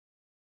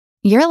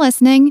You're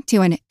listening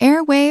to an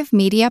Airwave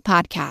Media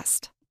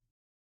Podcast.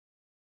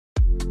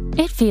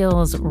 It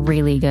feels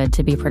really good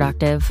to be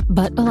productive,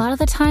 but a lot of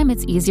the time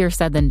it's easier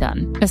said than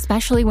done,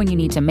 especially when you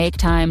need to make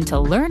time to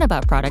learn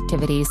about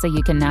productivity so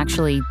you can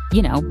actually,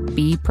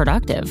 be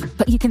productive.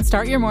 But you can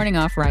start your morning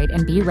off right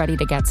and be ready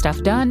to get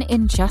stuff done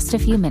in just a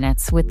few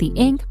minutes with the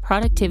Inc.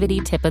 Productivity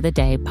Tip of the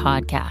Day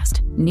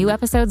podcast. New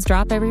episodes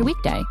drop every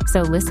weekday,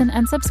 so listen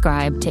and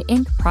subscribe to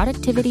Inc.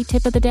 Productivity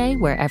Tip of the Day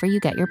wherever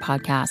you get your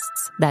podcasts.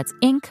 That's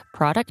Inc.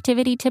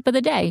 Productivity Tip of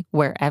the Day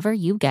wherever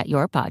you get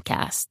your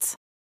podcasts.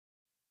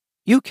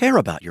 You care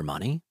about your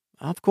money.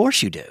 Of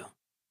course you do.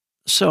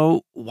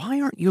 So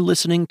why aren't you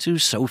listening to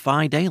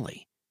SoFi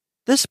Daily?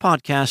 This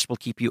podcast will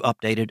keep you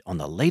updated on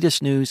the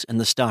latest news in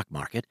the stock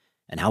market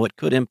and how it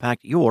could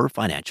impact your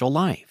financial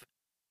life.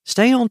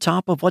 Stay on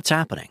top of what's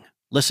happening.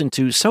 Listen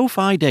to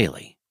SoFi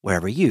Daily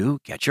wherever you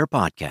get your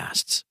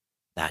podcasts.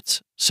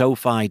 That's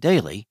SoFi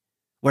Daily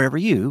wherever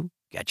you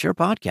get your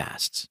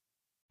podcasts.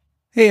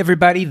 Hey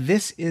everybody,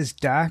 this is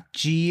Doc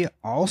G,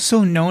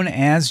 also known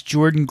as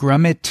Jordan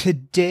Grumet.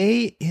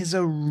 Today is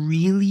a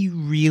really,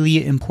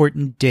 really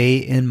important day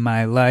in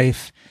my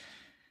life.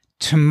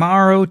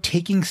 Tomorrow,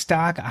 Taking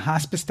Stock, a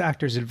hospice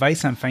doctor's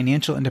advice on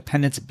financial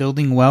independence,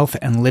 building wealth,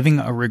 and living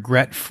a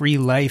regret-free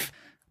life.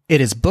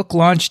 It is book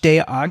launch day,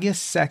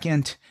 August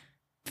 2nd.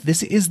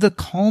 This is the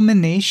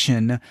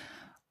culmination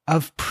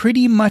of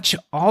pretty much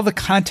all the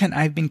content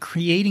I've been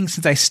creating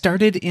since I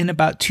started in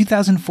about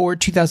 2004,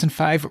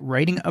 2005,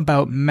 writing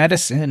about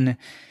medicine.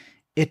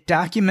 It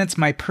documents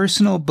my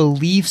personal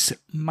beliefs,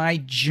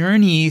 my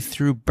journey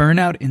through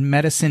burnout in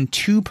medicine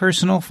to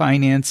personal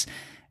finance,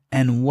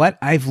 and what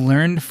I've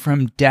learned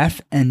from death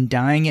and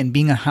dying and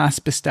being a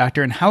hospice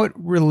doctor and how it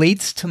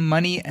relates to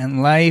money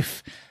and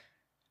life.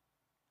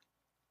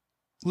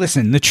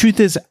 Listen, the truth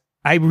is,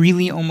 I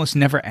really almost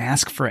never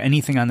ask for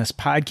anything on this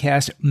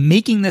podcast.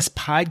 Making this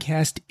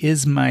podcast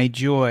is my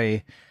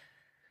joy.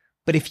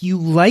 But if you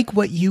like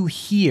what you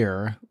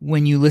hear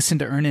when you listen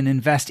to Earn and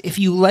Invest, if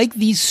you like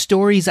these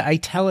stories I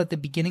tell at the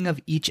beginning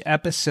of each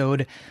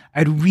episode,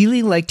 I'd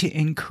really like to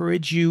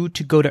encourage you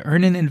to go to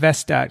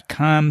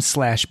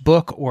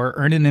earnandinvest.com/book or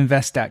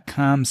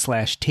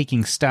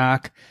earnandinvest.com/taking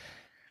stock.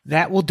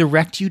 That will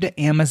direct you to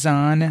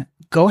Amazon.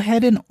 Go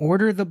ahead and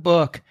order the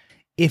book.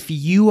 If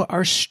you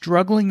are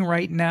struggling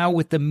right now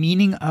with the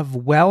meaning of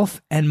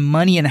wealth and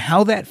money and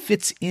how that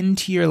fits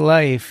into your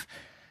life,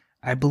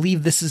 I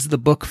believe this is the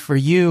book for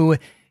you.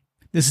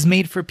 This is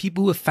made for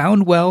people who have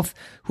found wealth,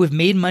 who have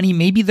made money.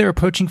 Maybe they're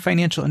approaching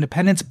financial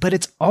independence, but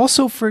it's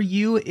also for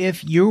you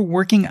if you're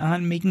working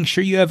on making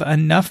sure you have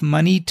enough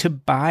money to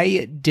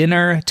buy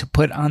dinner to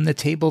put on the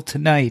table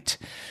tonight.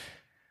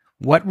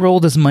 What role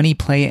does money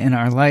play in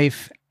our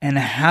life? And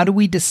how do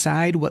we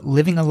decide what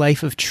living a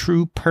life of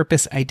true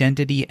purpose,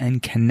 identity,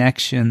 and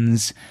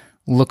connections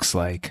looks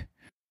like?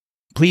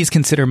 Please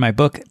consider my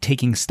book,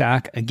 Taking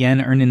Stock. Again,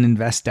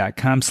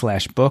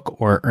 earnandinvest.com/book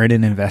or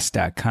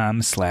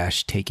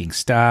earnandinvest.com/taking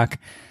stock.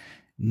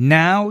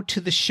 Now to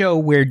the show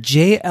where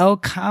J.L.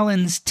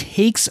 Collins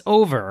takes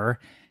over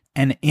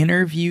and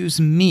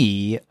interviews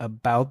me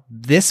about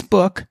this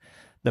book,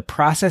 the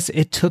process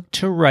it took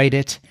to write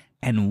it,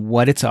 and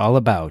what it's all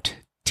about.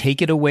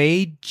 Take it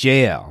away,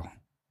 J.L.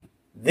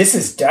 This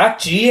is Doc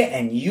G,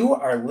 and you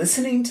are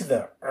listening to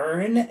the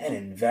Earn and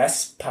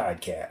Invest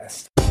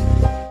podcast.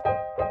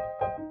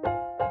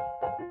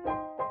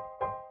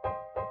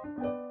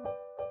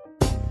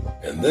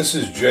 And this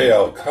is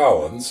J.L.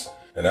 Collins,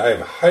 and I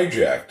have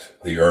hijacked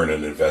the Earn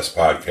and Invest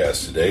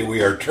podcast today.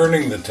 We are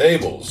turning the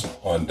tables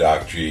on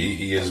Doc G.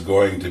 He is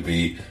going to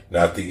be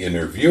not the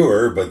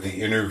interviewer, but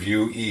the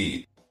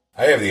interviewee.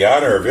 I have the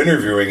honor of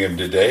interviewing him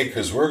today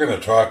because we're going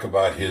to talk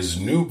about his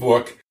new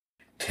book,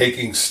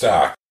 Taking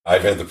Stock.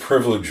 I've had the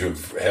privilege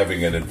of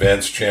having an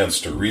advanced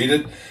chance to read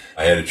it.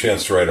 I had a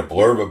chance to write a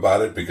blurb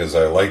about it because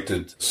I liked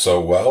it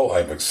so well.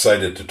 I'm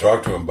excited to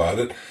talk to him about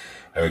it.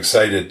 I'm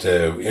excited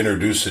to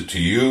introduce it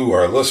to you,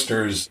 our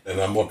listeners,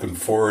 and I'm looking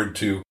forward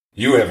to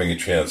you having a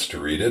chance to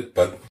read it.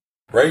 But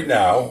right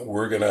now,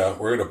 we're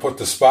gonna put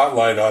the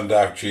spotlight on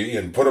Doc G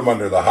and put him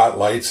under the hot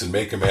lights and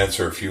make him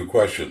answer a few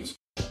questions.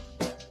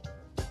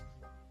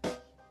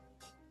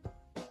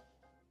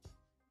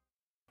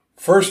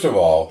 First of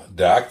all,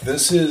 Doc,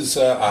 this is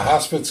a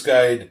hospice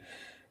guide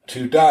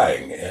to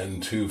dying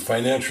and to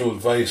financial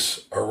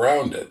advice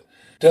around it.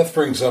 Death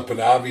brings up an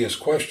obvious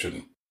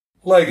question.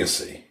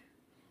 Legacy.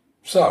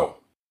 So,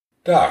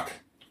 Doc,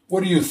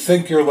 what do you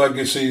think your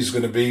legacy is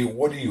going to be?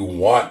 What do you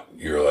want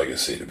your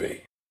legacy to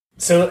be?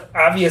 So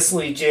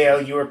obviously,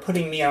 JL, you are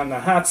putting me on the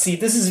hot seat.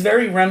 This is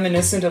very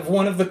reminiscent of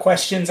one of the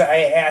questions I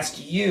asked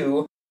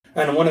you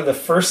on one of the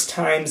first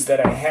times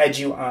that I had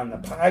you on the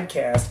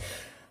podcast.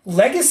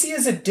 Legacy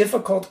is a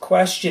difficult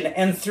question,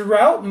 and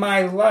throughout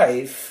my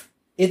life,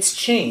 it's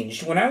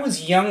changed. When I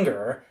was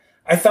younger,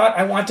 I thought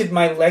I wanted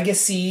my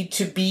legacy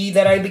to be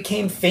that I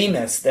became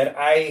famous, that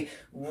I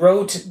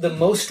wrote the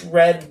most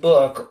read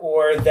book,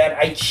 or that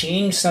I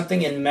changed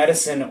something in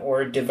medicine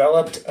or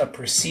developed a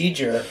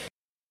procedure.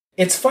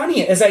 It's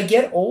funny, as I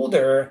get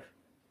older,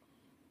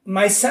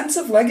 my sense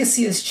of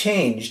legacy has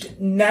changed.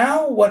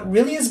 Now, what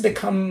really has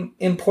become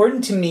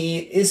important to me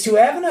is to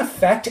have an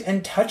effect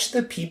and touch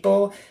the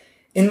people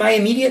in my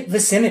immediate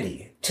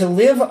vicinity, to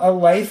live a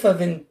life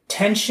of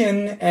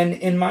intention and,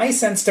 in my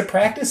sense, to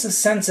practice a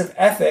sense of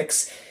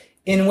ethics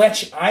in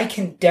which I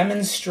can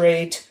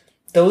demonstrate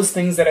those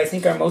things that I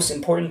think are most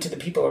important to the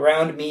people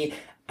around me.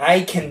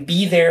 I can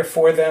be there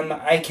for them.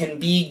 I can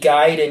be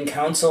guide and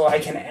counsel. I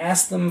can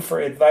ask them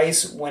for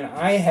advice when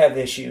I have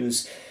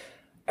issues.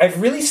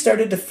 I've really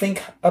started to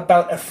think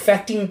about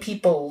affecting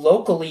people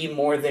locally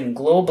more than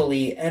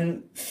globally,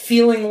 and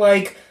feeling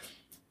like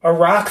a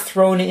rock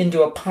thrown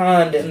into a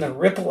pond and the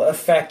ripple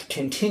effect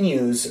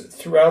continues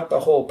throughout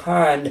the whole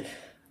pond.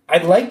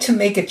 I'd like to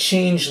make a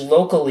change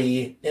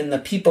locally in the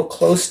people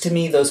close to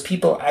me, those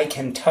people I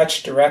can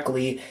touch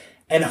directly,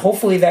 and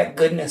hopefully that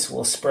goodness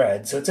will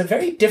spread. So it's a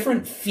very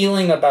different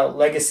feeling about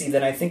legacy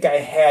than I think I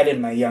had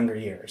in my younger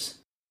years.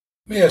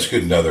 Let me ask you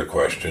another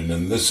question,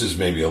 and this is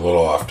maybe a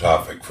little off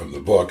topic from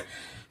the book,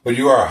 but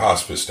you are a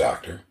hospice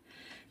doctor.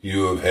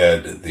 You have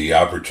had the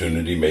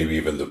opportunity, maybe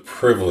even the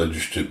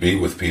privilege, to be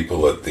with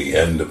people at the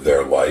end of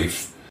their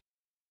life.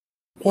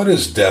 What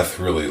is death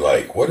really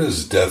like? What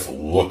does death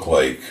look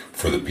like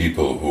for the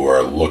people who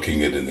are looking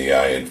it in the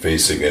eye and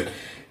facing it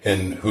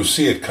and who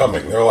see it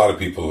coming? There are a lot of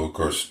people who, of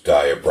course,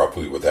 die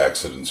abruptly with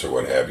accidents or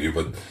what have you,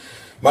 but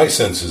my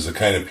sense is the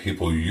kind of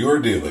people you're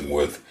dealing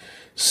with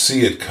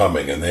see it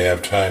coming and they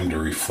have time to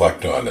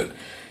reflect on it.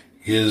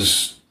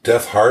 Is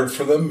death hard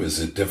for them? Is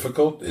it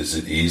difficult? Is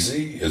it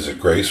easy? Is it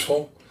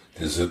graceful?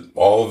 Is it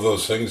all of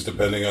those things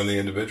depending on the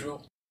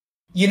individual?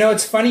 You know,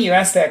 it's funny you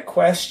asked that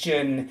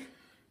question.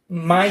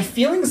 My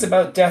feelings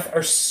about death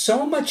are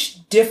so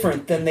much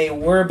different than they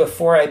were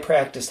before I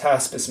practiced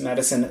hospice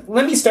medicine.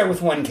 Let me start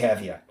with one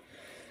caveat.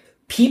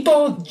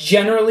 People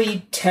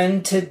generally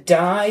tend to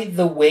die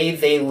the way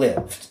they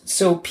lived.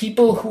 So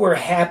people who are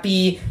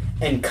happy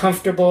and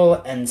comfortable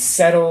and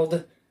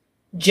settled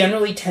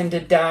generally tend to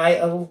die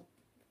a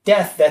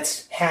death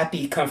that's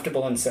happy,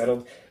 comfortable, and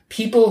settled.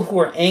 People who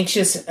are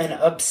anxious and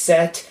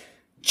upset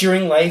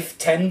during life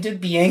tend to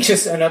be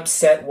anxious and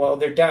upset while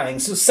they're dying.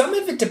 So some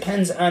of it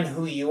depends on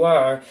who you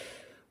are.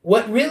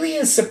 What really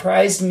has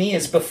surprised me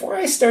is before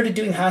I started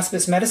doing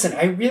hospice medicine,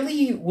 I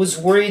really was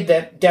worried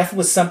that death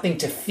was something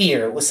to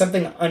fear. It was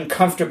something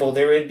uncomfortable.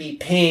 There would be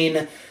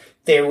pain.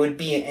 There would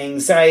be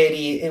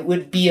anxiety. It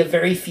would be a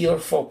very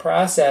fearful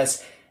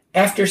process.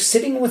 After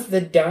sitting with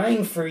the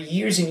dying for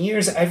years and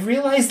years, I've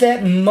realized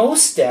that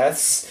most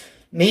deaths,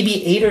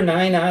 maybe 8 or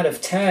 9 out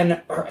of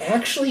 10, are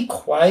actually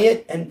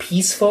quiet and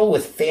peaceful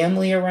with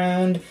family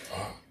around.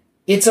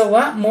 It's a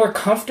lot more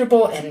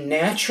comfortable and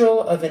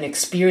natural of an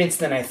experience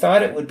than I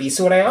thought it would be.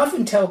 So what I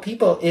often tell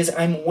people is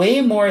I'm way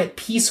more at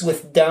peace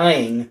with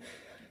dying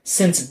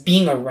since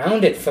being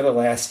around it for the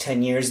last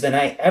 10 years than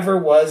I ever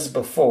was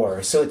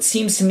before. So it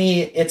seems to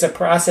me it's a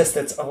process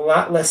that's a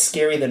lot less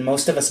scary than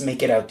most of us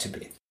make it out to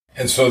be.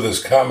 And so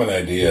this common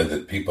idea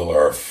that people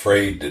are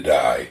afraid to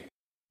die,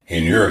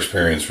 in your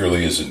experience,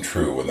 really isn't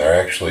true. When they're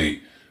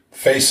actually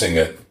facing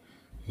it,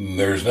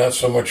 there's not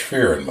so much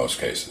fear in most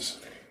cases.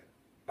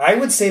 I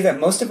would say that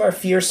most of our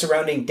fear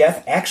surrounding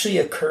death actually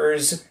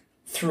occurs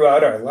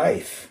throughout our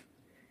life.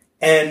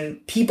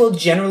 And people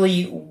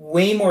generally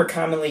way more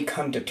commonly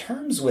come to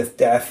terms with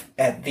death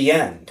at the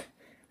end.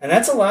 And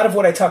that's a lot of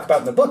what I talk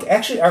about in the book.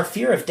 Actually, our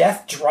fear of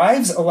death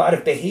drives a lot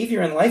of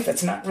behavior in life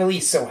that's not really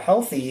so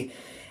healthy.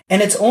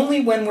 And it's only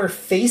when we're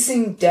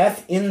facing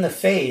death in the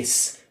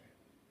face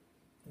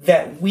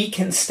that we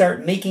can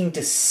start making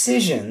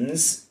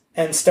decisions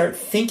and start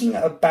thinking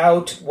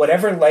about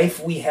whatever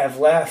life we have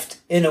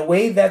left in a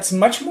way that's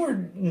much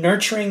more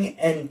nurturing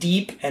and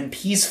deep and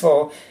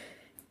peaceful.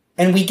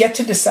 And we get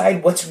to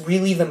decide what's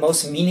really the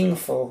most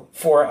meaningful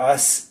for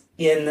us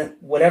in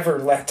whatever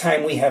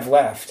time we have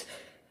left.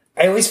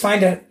 I always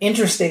find it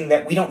interesting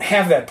that we don't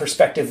have that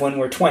perspective when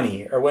we're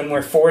 20 or when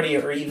we're 40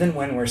 or even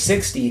when we're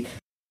 60.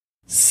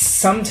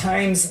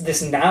 Sometimes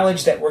this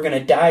knowledge that we're going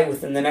to die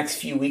within the next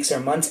few weeks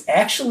or months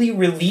actually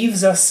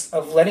relieves us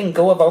of letting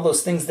go of all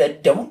those things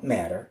that don't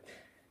matter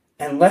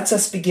and lets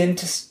us begin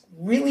to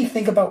really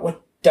think about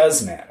what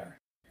does matter.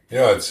 You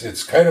know,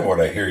 it's kind of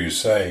what I hear you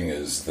saying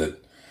is that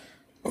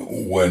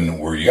when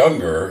we're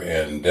younger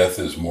and death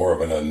is more of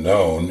an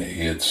unknown,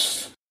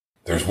 there's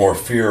more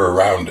fear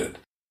around it.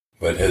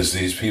 But as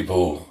these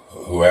people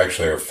who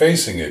actually are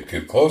facing it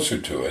get closer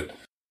to it,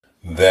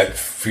 that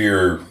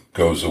fear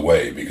goes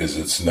away because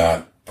it's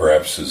not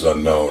perhaps as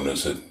unknown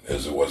as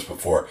it was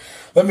before.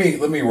 Let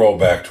me roll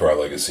back to our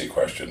legacy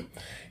question.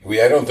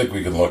 I don't think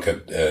we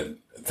can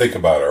think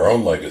about our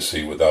own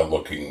legacy without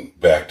looking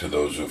back to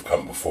those who've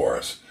come before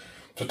us.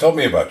 So tell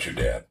me about your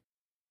dad.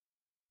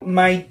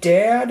 My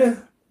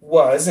dad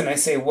was, and I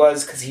say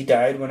was because he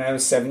died when I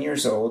was 7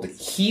 years old,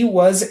 he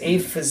was a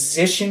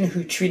physician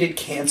who treated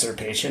cancer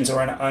patients,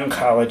 or an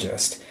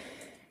oncologist.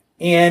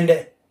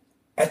 And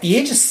at the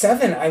age of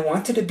 7, I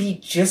wanted to be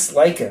just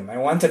like him. I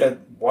wanted to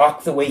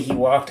walk the way he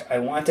walked. I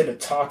wanted to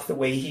talk the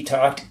way he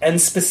talked.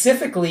 And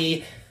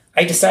specifically,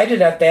 I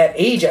decided at that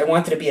age I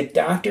wanted to be a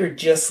doctor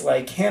just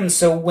like him.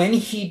 So when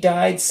he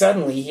died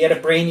suddenly, he had a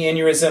brain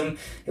aneurysm.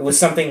 It was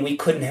something we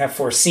couldn't have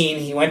foreseen.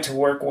 He went to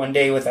work one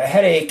day with a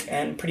headache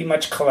and pretty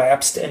much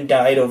collapsed and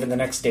died over the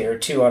next day or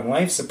two on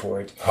life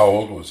support. How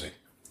old was he?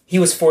 He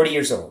was 40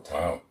 years old.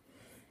 Wow.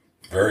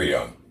 Very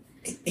young.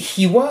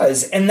 He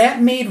was, and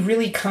that made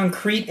really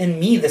concrete in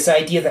me this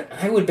idea that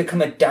I would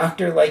become a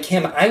doctor like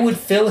him. I would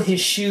fill his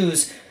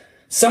shoes.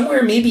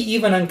 Somewhere, maybe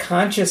even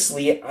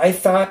unconsciously, I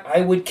thought I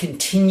would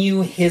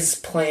continue his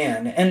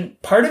plan. And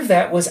part of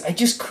that was I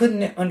just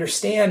couldn't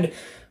understand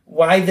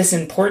why this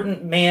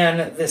important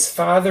man, this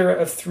father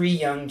of 3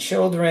 young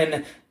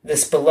children,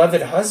 this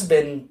beloved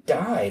husband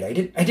died.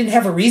 I didn't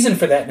have a reason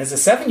for that. And as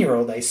a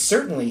 7-year-old, I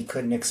certainly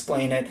couldn't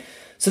explain it.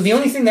 So the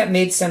only thing that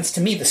made sense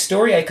to me, the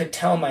story I could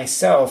tell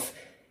myself,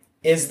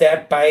 is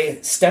that by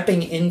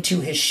stepping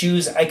into his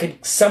shoes, I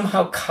could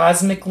somehow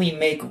cosmically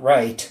make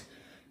right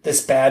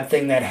this bad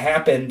thing that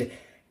happened.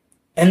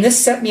 And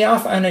this set me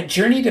off on a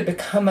journey to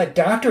become a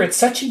doctor at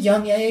such a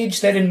young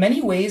age that in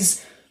many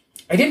ways,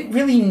 I didn't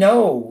really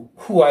know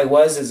who I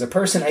was as a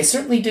person. I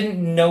certainly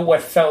didn't know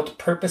what felt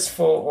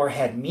purposeful or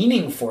had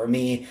meaning for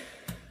me.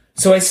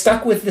 So I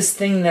stuck with this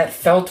thing that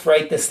felt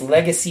right, this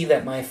legacy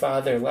that my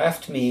father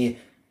left me.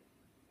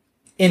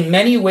 In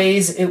many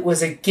ways, it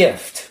was a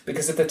gift,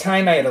 because at the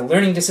time I had a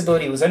learning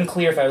disability. It was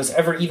unclear if I was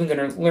ever even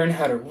going to learn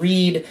how to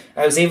read.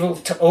 I was able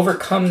to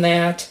overcome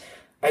that.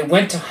 I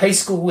went to high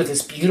school with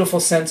this beautiful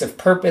sense of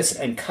purpose,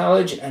 and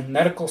college and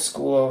medical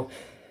school.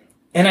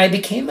 And I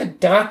became a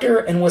doctor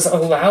and was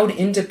allowed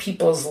into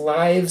people's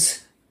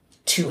lives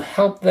to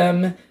help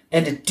them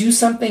and to do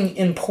something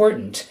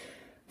important.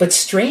 But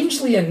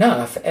strangely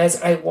enough,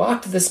 as I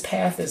walked this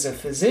path as a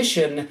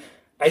physician,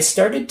 I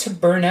started to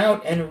burn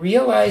out and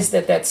realize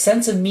that that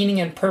sense of meaning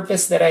and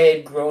purpose that I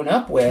had grown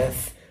up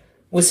with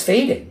was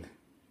fading.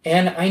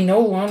 And I no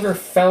longer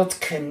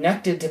felt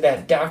connected to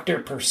that doctor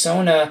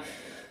persona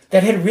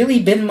that had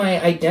really been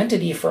my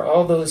identity for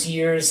all those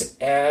years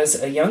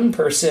as a young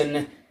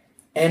person.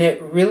 And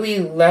it really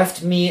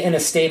left me in a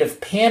state of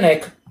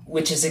panic,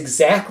 which is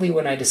exactly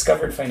when I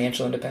discovered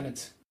financial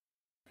independence.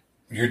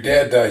 Your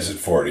dad dies at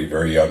 40,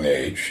 very young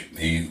age.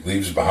 He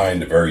leaves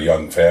behind a very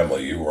young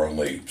family. You were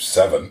only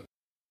 7.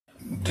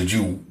 Did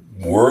you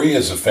worry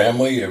as a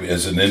family,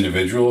 as an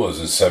individual, as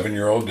a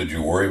 7-year-old? Did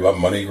you worry about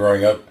money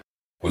growing up?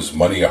 Was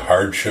money a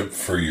hardship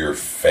for your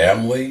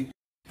family?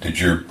 Did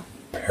your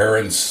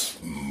parents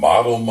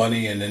model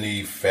money in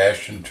any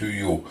fashion to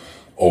you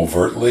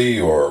overtly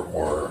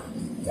or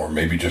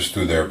maybe just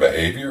through their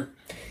behavior?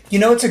 You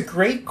know, it's a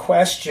great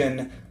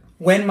question.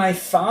 When my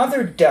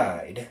father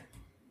died,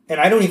 and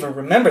I don't even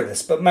remember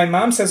this, but my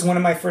mom says one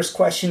of my first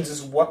questions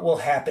is, what will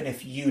happen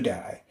if you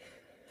die?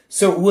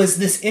 So it was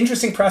this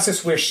interesting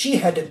process where she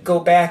had to go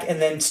back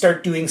and then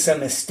start doing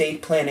some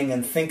estate planning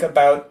and think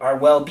about our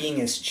well-being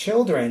as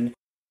children.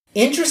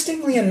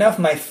 Interestingly enough,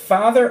 my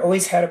father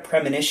always had a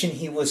premonition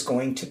he was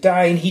going to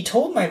die, and he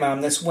told my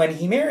mom this when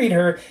he married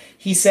her.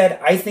 He said,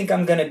 I think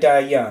I'm going to die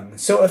young.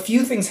 So a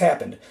few things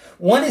happened.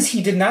 One is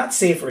he did not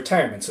save for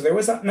retirement, so there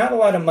was not a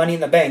lot of money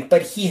in the bank,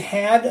 but he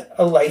had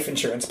a life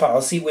insurance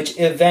policy, which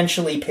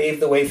eventually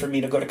paved the way for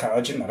me to go to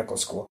college and medical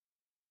school.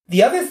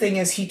 The other thing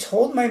is he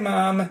told my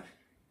mom,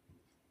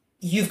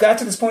 you've got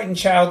to this point in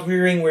child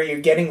rearing where you're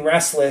getting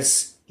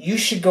restless. You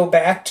should go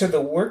back to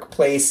the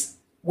workplace.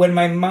 When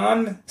my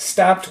mom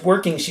stopped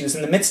working, she was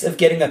in the midst of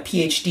getting a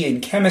PhD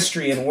in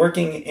chemistry and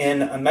working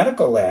in a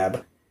medical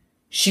lab.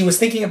 She was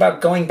thinking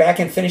about going back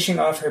and finishing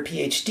off her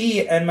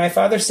PhD, and my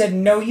father said,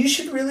 no, you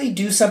should really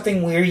do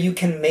something where you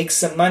can make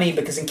some money,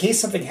 because in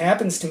case something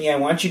happens to me, I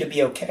want you to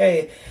be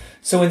okay.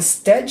 So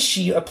instead,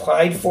 she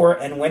applied for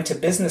and went to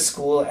business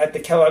school at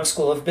the Kellogg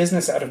School of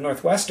Business out of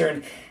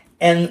Northwestern.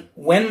 And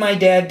when my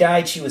dad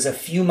died, she was a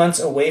few months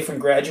away from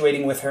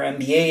graduating with her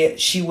MBA.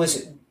 She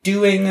was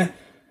doing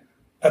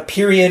a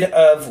period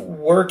of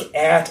work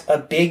at a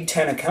Big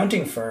 10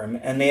 accounting firm,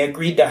 and they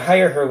agreed to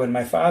hire her when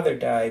my father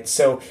died.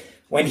 So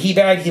when he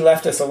died, he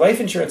left us a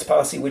life insurance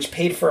policy which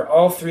paid for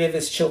all 3 of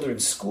his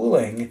children's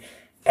schooling,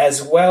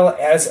 as well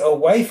as a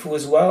wife who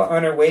was well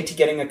on her way to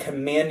getting a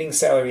commanding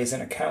salary as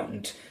an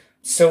accountant.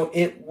 So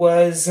it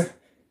was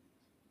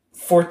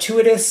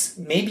fortuitous.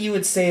 Maybe you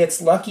would say it's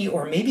lucky,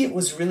 or maybe it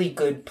was really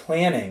good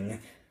planning.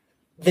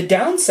 The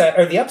downside,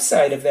 or the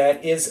upside of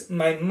that, is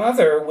my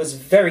mother was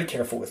very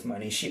careful with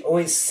money. She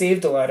always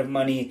saved a lot of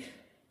money.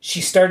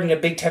 She started a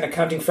Big 10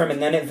 accounting firm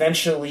and then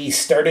eventually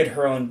started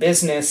her own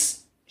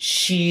business.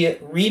 She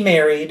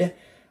remarried.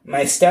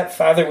 My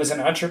stepfather was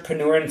an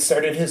entrepreneur and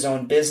started his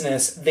own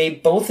business. They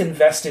both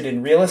invested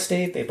in real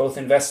estate. They both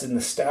invested in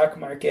the stock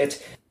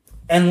market.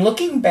 And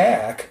looking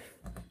back,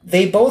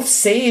 they both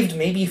saved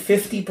maybe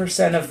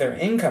 50% of their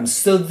income.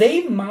 So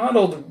they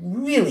modeled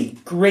really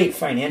great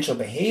financial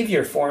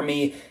behavior for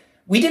me.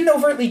 We didn't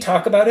overtly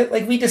talk about it.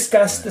 Like, we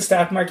discussed the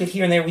stock market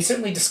here and there. We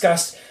certainly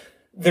discussed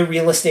the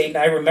real estate. And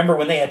I remember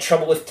when they had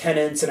trouble with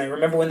tenants, and I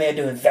remember when they had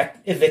to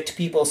evict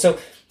people. So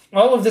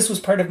all of this was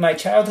part of my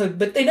childhood,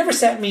 but they never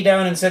sat me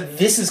down and said,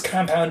 this is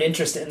compound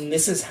interest and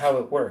this is how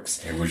it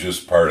works. It was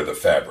just part of the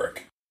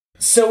fabric.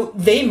 So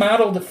they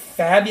modeled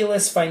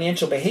fabulous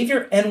financial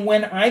behavior, and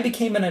when I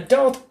became an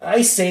adult,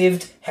 I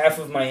saved half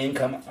of my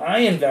income.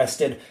 I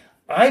invested.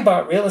 I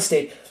bought real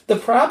estate. The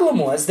problem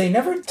was they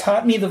never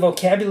taught me the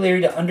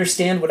vocabulary to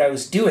understand what I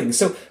was doing.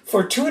 So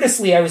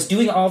fortuitously, I was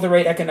doing all the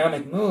right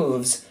economic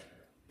moves,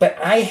 but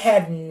I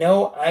had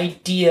no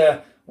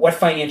idea what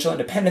financial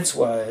independence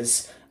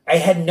was. I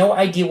had no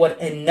idea what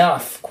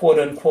enough, quote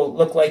unquote,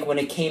 looked like when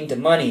it came to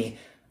money.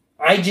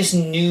 I just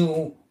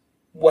knew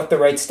what the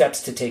right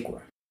steps to take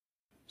were.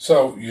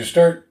 So you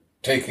start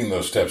taking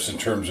those steps in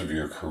terms of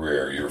your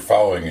career. You're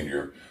following in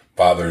your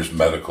father's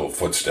medical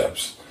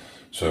footsteps.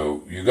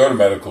 So you go to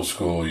medical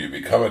school, you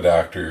become a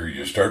doctor,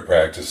 you start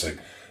practicing.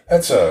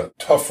 That's a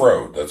tough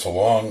road. That's a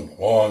long,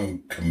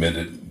 long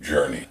committed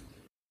journey.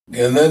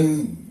 And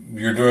then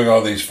you're doing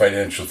all these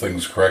financial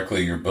things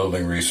correctly, you're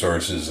building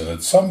resources, and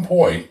at some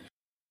point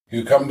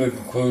you come to the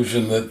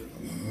conclusion that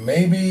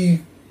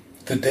maybe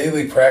the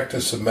daily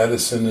practice of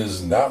medicine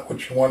is not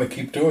what you want to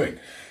keep doing.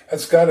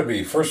 That's got to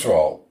be, first of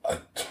all, a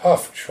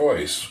tough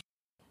choice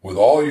with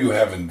all you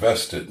have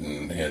invested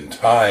in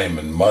time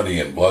and money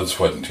and blood,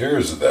 sweat, and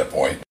tears at that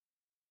point.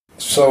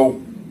 So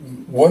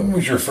when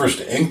was your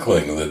first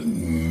inkling that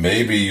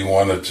maybe you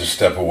wanted to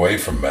step away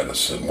from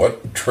medicine?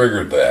 What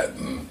triggered that,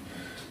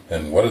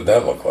 and what did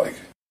that look like?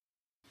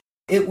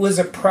 It was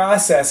a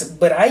process,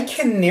 but I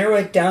can narrow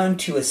it down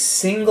to a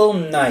single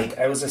night.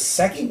 I was a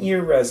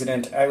second-year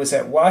resident. I was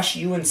at Wash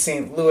U in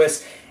St.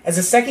 Louis. As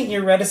a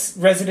second-year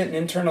resident in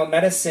internal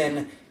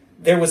medicine,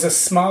 there was a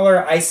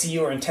smaller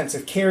ICU or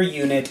intensive care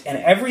unit, and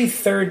every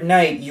third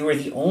night you were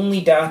the only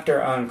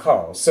doctor on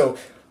call. So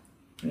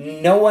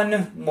no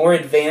one more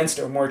advanced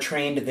or more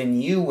trained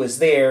than you was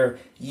there.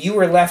 You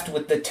were left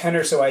with the 10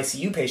 or so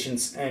ICU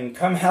patients, and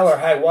come hell or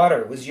high water,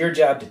 it was your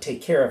job to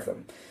take care of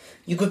them.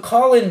 You could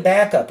call in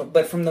backup,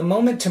 but from the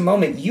moment to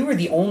moment, you were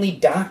the only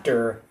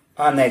doctor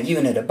on that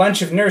unit. A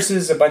bunch of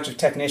nurses, a bunch of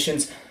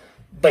technicians,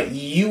 but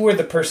you were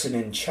the person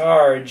in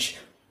charge.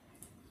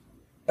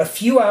 A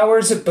few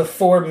hours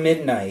before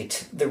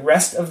midnight, the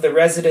rest of the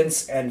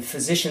residents and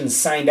physicians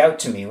signed out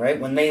to me, right?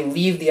 When they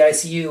leave the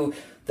ICU,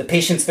 the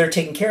patients they're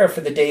taking care of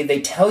for the day, they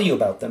tell you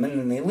about them, and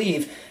then they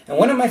leave. And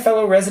one of my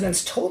fellow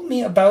residents told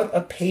me about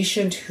a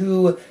patient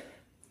who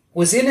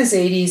was in his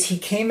 80s. He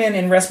came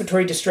in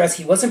respiratory distress.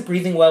 He wasn't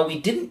breathing well. We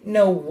didn't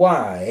know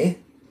why.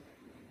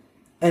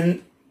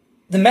 And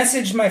the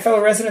message my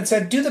fellow resident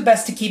said, do the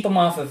best to keep him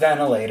off a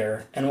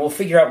ventilator, and we'll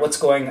figure out what's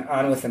going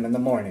on with him in the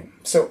morning.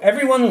 So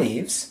everyone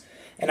leaves,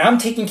 and I'm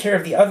taking care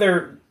of the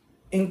other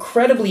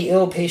incredibly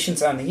ill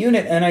patients on the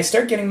unit, and I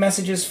start getting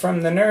messages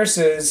from the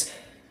nurses,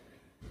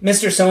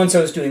 Mr.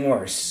 So-and-so is doing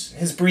worse.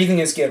 His breathing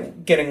is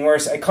getting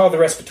worse. I call the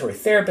respiratory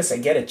therapist. I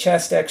get a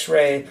chest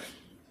x-ray.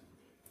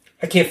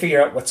 I can't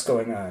figure out what's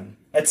going on.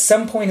 At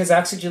some point, his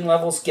oxygen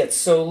levels get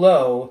so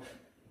low,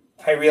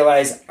 I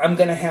realize I'm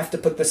going to have to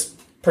put this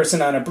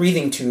person on a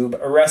breathing tube,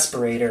 a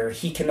respirator.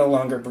 He can no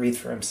longer breathe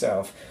for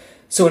himself.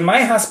 So in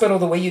my hospital,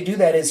 the way you do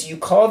that is you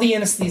call the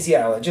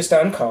anesthesiologist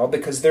on call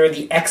because they're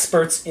the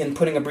experts in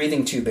putting a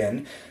breathing tube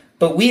in.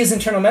 But we as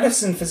internal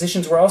medicine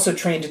physicians were also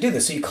trained to do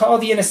this. So you call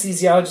the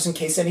anesthesiologist in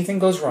case anything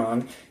goes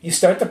wrong. You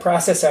start the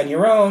process on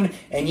your own,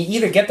 and you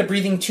either get the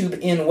breathing tube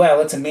in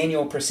well, it's a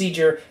manual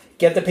procedure,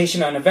 get the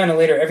patient on a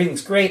ventilator,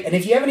 everything's great. And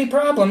if you have any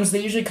problems,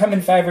 they usually come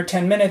in 5 or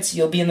 10 minutes.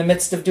 You'll be in the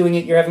midst of doing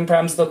it, you're having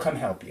problems, they'll come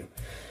help you.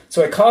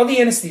 So I call the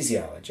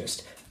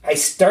anesthesiologist. I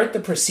start the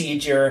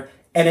procedure,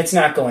 and it's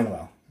not going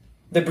well.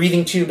 The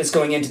breathing tube is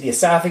going into the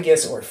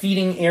esophagus or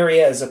feeding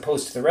area as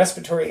opposed to the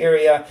respiratory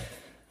area.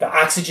 The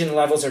oxygen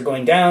levels are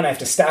going down. I have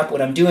to stop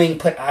what I'm doing,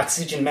 put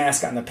oxygen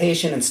mask on the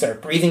patient, and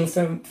start breathing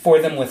for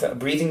them with a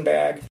breathing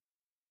bag.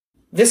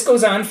 This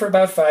goes on for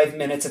about 5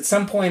 minutes. At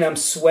some point, I'm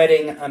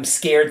sweating. I'm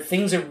scared.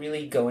 Things are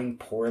really going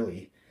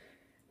poorly.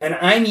 And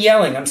I'm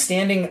yelling. I'm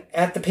standing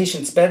at the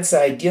patient's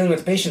bedside dealing with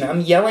the patient. I'm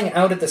yelling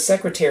out at the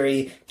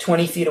secretary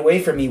 20 feet away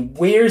from me,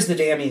 where's the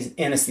damn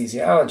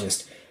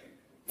anesthesiologist?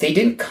 They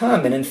didn't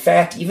come. And in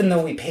fact, even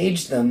though we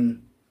paged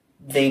them,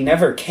 they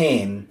never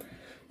came.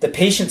 The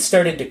patient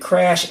started to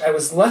crash. I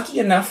was lucky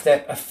enough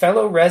that a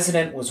fellow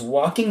resident was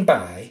walking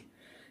by.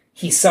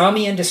 He saw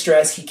me in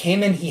distress. He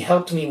came in. He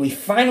helped me. We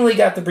finally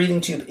got the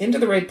breathing tube into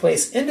the right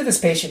place, into this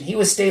patient. He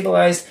was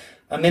stabilized.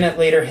 A minute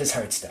later, his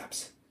heart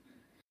stops.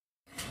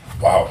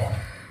 Wow.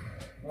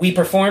 We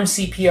perform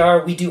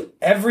CPR. We do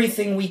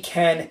everything we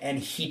can, and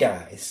he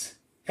dies.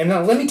 And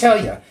now, let me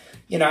tell you,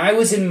 I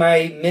was in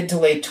my mid to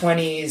late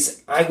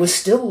 20s. I was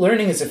still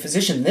learning as a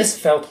physician. This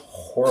felt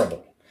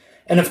horrible.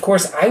 And of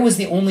course, I was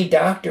the only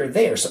doctor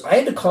there. So I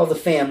had to call the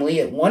family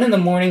at 1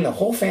 a.m. The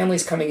whole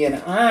family's coming in.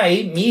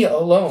 Me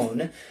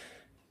alone,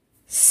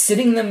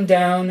 sitting them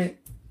down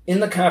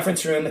in the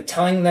conference room,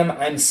 telling them,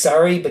 I'm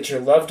sorry, but your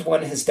loved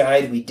one has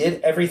died. We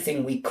did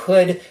everything we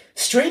could.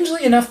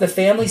 Strangely enough, the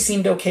family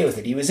seemed okay with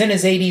it. He was in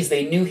his 80s.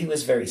 They knew he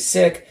was very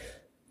sick.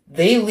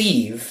 They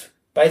leave.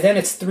 By then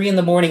it's 3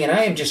 a.m, and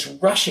I am just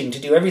rushing to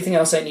do everything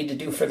else I need to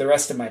do for the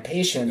rest of my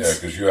patients. Yeah,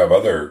 because you have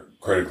other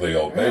critically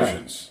ill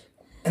patients.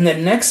 And the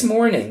next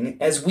morning,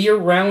 as we are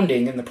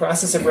rounding, and the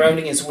process of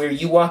rounding is where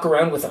you walk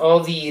around with all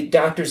the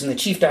doctors and the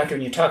chief doctor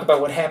and you talk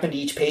about what happened to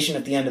each patient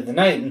at the end of the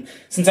night. And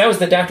since I was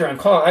the doctor on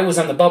call, I was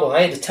on the bubble.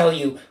 I had to tell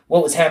you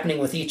what was happening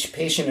with each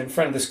patient in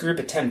front of this group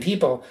of 10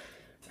 people.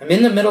 I'm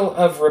in the middle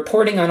of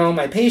reporting on all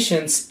my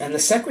patients, and the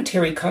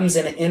secretary comes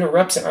in and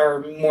interrupts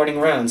our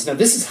morning rounds. Now,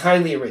 this is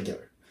highly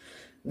irregular.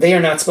 They are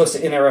not supposed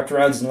to interrupt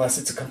rounds unless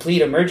it's a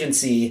complete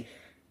emergency.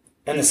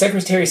 And the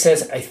secretary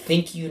says, I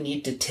think you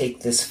need to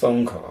take this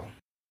phone call.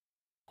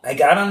 I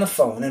got on the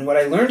phone, and what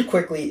I learned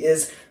quickly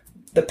is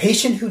the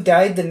patient who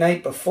died the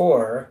night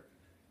before,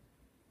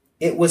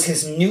 it was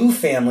his new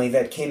family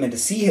that came in to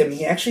see him.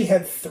 He actually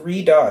had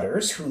 3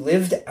 daughters who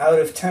lived out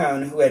of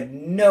town who had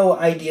no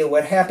idea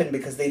what happened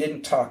because they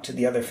didn't talk to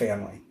the other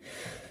family.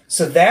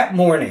 So that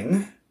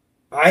morning,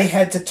 I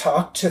had to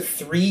talk to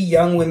 3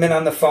 young women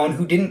on the phone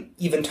who didn't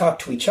even talk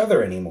to each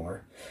other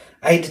anymore.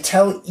 I had to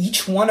tell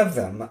each one of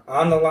them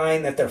on the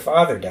line that their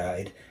father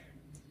died,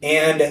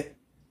 and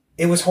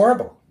it was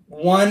horrible.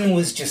 One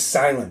was just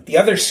silent. The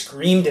other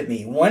screamed at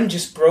me. One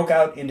just broke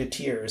out into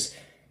tears.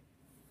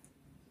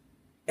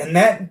 And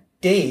that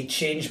day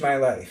changed my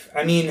life.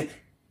 I mean,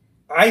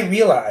 I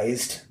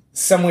realized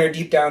somewhere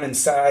deep down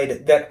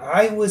inside that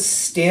I was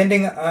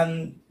standing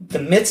on the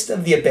midst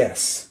of the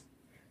abyss,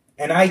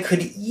 and I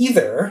could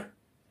either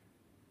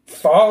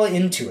fall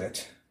into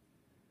it,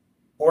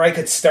 or I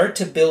could start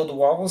to build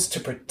walls to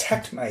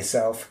protect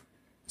myself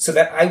so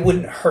that I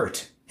wouldn't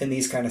hurt in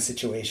these kind of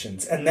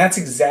situations. And that's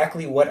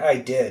exactly what I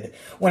did.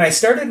 When I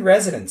started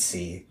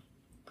residency,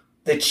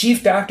 the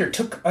chief doctor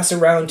took us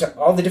around to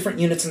all the different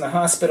units in the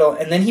hospital,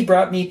 and then he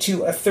brought me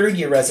to a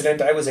 3rd-year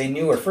resident. I was a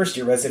new or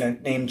first-year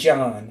resident named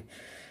John.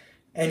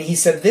 And he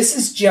said, this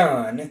is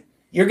John.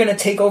 You're going to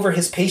take over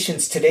his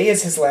patients. Today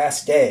is his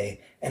last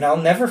day. And I'll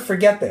never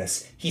forget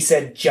this. He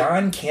said,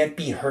 John can't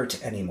be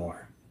hurt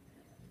anymore.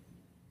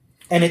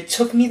 And it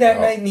took me that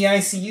night in the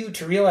ICU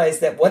to realize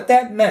that what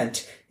that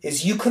meant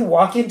is you could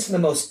walk into the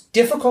most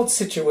difficult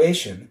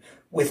situation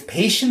with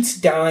patients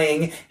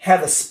dying,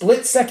 have a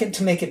split second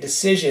to make a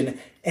decision,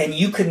 and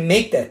you could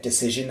make that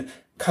decision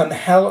come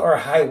hell or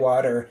high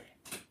water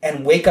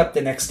and wake up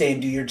the next day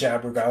and do your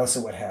job regardless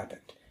of what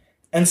happened.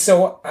 And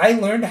so I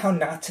learned how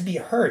not to be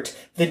hurt.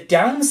 The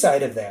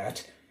downside of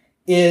that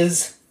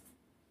is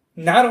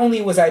not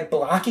only was I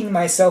blocking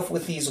myself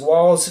with these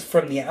walls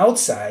from the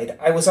outside,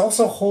 I was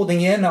also holding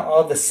in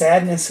all the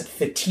sadness,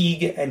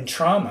 fatigue, and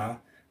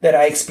trauma that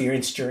I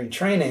experienced during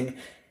training,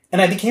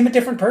 and I became a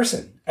different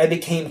person. I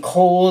became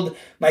cold.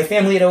 My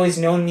family had always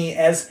known me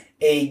as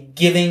a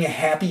giving,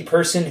 happy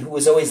person who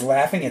was always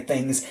laughing at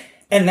things,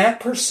 and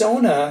that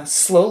persona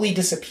slowly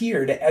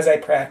disappeared as I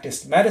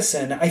practiced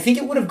medicine. I think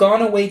it would have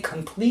gone away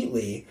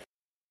completely,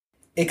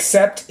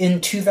 except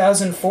in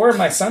 2004,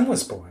 my son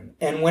was born,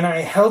 and when I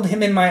held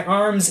him in my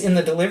arms in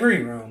the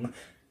delivery room,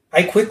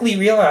 I quickly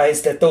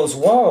realized that those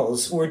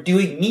walls were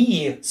doing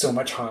me so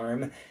much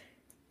harm.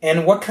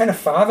 And what kind of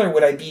father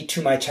would I be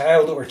to my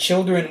child or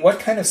children? What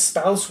kind of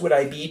spouse would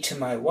I be to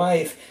my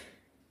wife?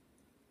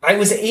 I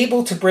was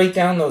able to break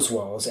down those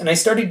walls, and I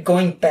started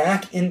going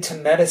back into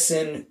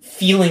medicine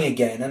feeling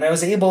again, and I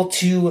was able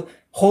to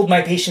hold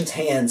my patients'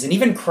 hands and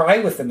even cry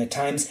with them at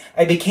times.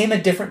 I became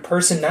a different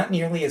person, not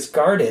nearly as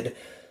guarded,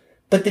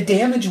 but the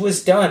damage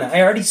was done.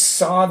 I already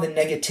saw the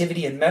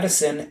negativity in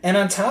medicine, and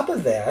on top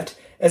of that,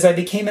 as I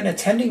became an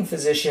attending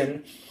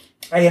physician,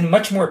 I had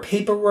much more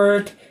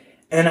paperwork,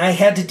 and I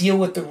had to deal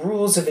with the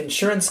rules of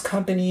insurance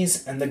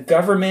companies and the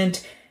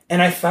government.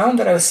 And I found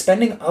that I was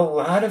spending a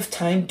lot of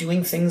time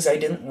doing things I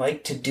didn't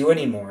like to do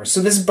anymore. So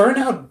this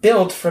burnout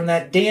built from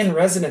that day in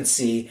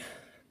residency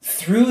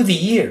through the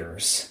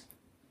years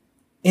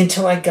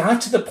until I got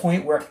to the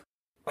point where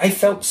I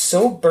felt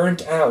so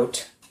burnt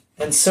out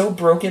and so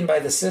broken by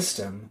the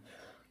system.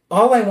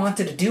 All I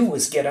wanted to do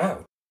was get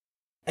out.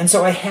 And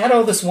so I had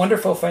all this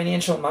wonderful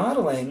financial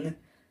modeling,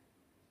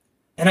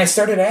 and I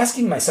started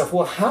asking myself,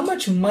 well, how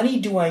much money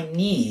do I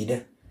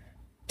need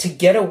to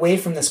get away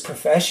from this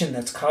profession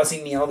that's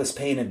causing me all this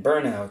pain and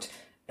burnout?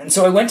 And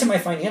so I went to my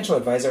financial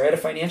advisor. I had a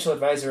financial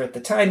advisor at the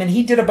time, and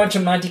he did a bunch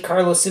of Monte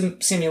Carlo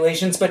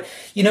simulations, but,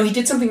 he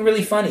did something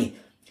really funny.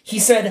 He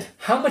said,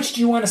 how much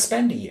do you want to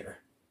spend a year?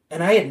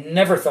 And I had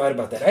never thought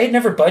about that. I had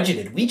never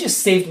budgeted. We just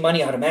saved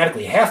money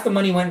automatically. Half the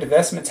money went into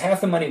investments, half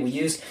the money we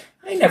used.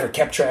 I never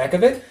kept track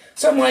of it.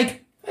 So I'm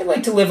like, I'd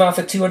like to live off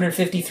of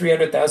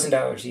 $250,000,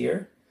 $300,000 a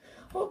year.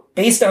 Well,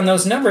 based on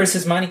those numbers,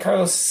 his Monte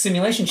Carlo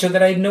simulation showed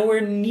that I had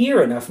nowhere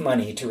near enough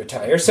money to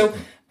retire. So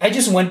I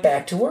just went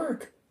back to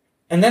work.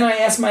 And then I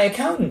asked my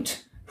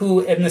accountant,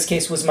 who in this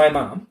case was my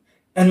mom.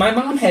 And my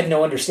mom had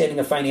no understanding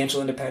of financial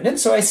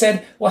independence. So I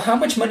said, well, how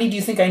much money do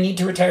you think I need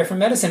to retire from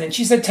medicine? And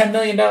she said $10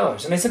 million.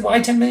 And I said, why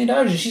 $10 million?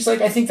 And she's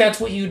like, I think that's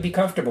what you would be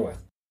comfortable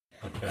with.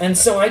 And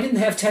so I didn't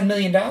have $10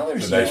 million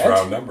yet. A nice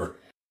round number.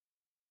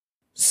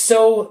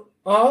 So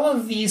all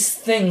of these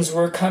things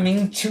were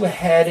coming to a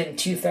head in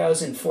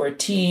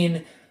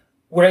 2014,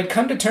 where I'd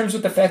come to terms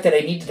with the fact that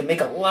I needed to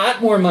make a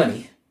lot more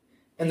money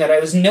and that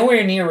I was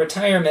nowhere near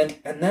retirement.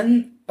 And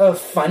then a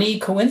funny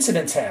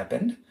coincidence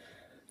happened.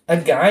 a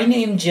guy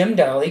named Jim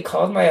Dolly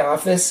called my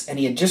office, and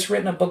he had just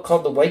written a book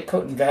called The White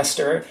Coat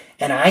Investor,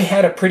 and I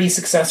had a pretty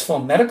successful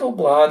medical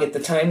blog at the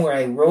time where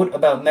I wrote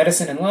about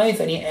medicine and life,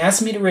 and he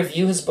asked me to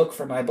review his book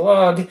for my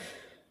blog.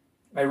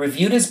 I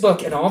reviewed his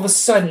book, and all of a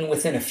sudden,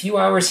 within a few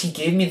hours, he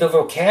gave me the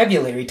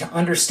vocabulary to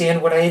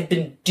understand what I had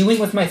been doing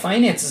with my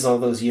finances all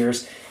those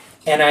years,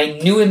 and I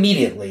knew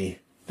immediately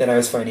that I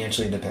was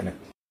financially independent.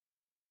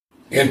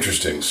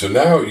 Interesting. So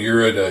now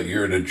you're at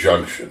a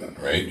junction,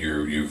 right?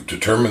 You've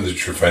determined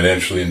that you're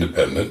financially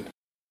independent.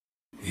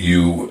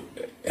 You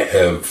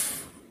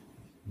have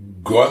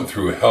gone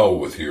through hell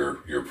with your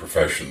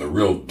profession, the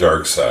real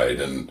dark side,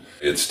 and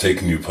it's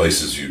taken you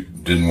places you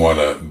didn't want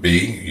to be.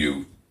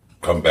 You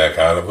come back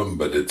out of them,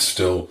 but it's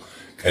still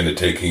kind of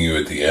taking you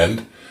at the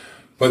end.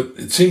 But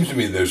it seems to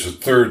me there's a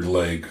third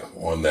leg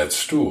on that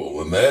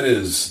stool, and that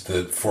is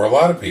that for a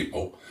lot of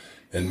people,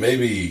 and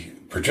maybe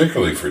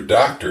particularly for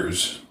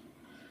doctors,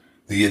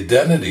 the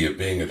identity of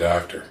being a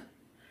doctor,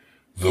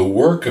 the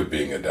work of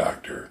being a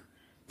doctor,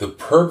 the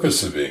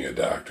purpose of being a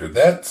doctor,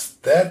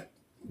 that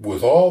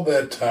with all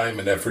that time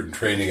and effort and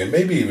training, and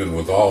maybe even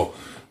with all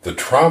the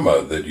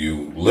trauma that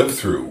you live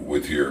through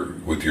with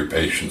your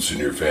patients and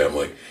your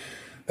family,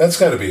 that's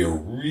got to be a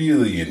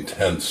really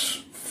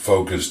intense,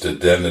 focused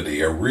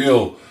identity, a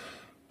real,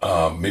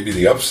 maybe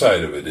the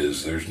upside of it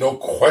is there's no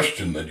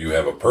question that you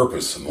have a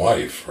purpose in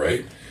life,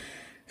 right?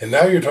 And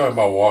now you're talking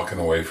about walking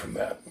away from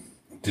that.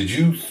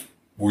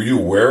 Were you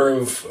aware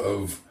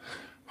of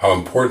how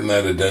important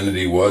that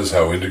identity was,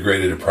 how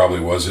integrated it probably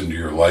was into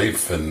your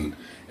life, and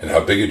how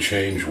big a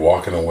change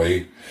walking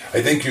away?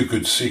 I think you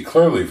could see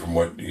clearly from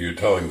what you're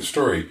telling the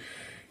story,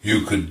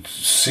 you could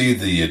see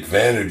the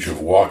advantage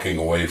of walking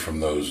away from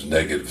those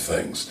negative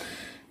things.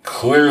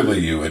 Clearly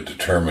you had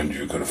determined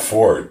you could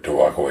afford to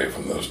walk away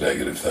from those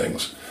negative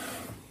things.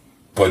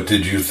 But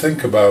did you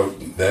think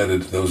about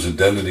those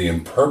identity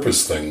and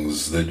purpose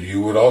things that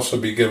you would also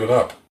be giving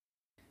up?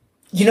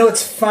 You know,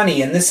 it's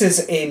funny, and this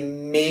is a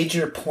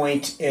major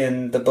point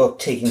in the book,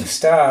 Taking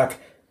Stock.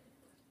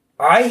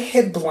 I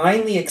had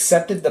blindly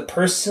accepted the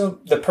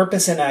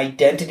purpose and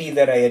identity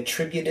that I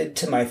attributed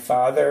to my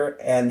father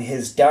and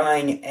his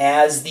dying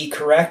as the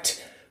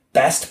correct,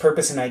 best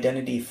purpose and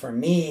identity for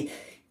me,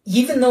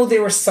 even though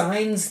there were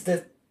signs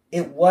that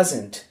it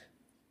wasn't.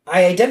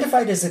 I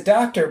identified as a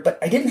doctor, but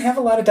I didn't have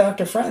a lot of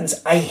doctor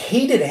friends. I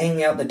hated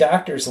hanging out in the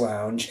doctor's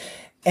lounge,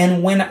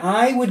 and when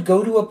I would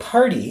go to a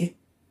party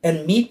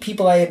and meet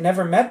people I had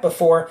never met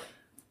before,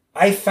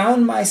 I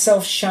found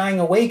myself shying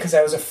away because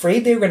I was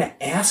afraid they were going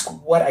to ask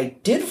what I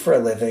did for a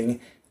living,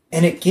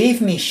 and it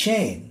gave me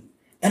shame.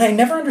 And I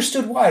never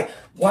understood why.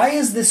 Why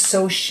is this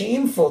so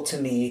shameful to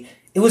me?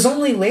 It was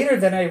only later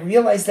that I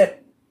realized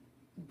that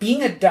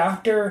being a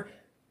doctor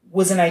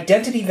was an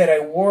identity that I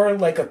wore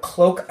like a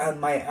cloak on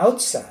my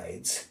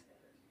outsides.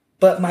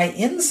 But my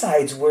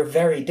insides were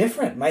very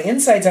different. My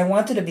insides, I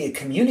wanted to be a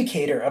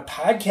communicator, a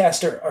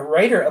podcaster, a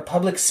writer, a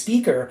public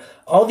speaker,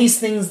 all these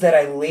things that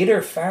I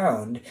later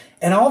found.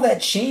 And all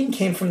that shame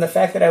came from the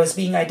fact that I was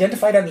being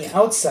identified on the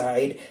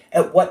outside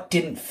at what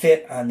didn't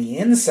fit on the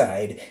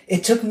inside.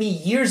 It took me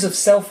years of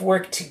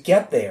self-work to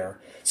get there.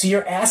 So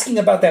you're asking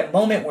about that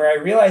moment where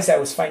I realized I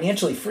was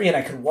financially free and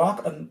I could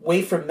walk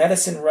away from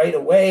medicine right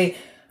away.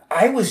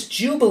 I was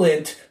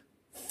jubilant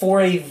for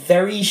a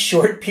very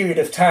short period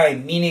of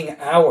time, meaning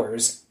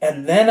hours.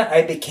 And then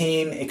I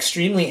became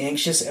extremely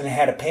anxious and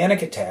had a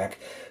panic attack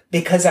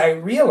because I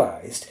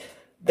realized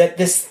that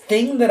this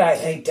thing that I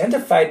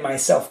identified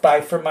myself by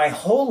for my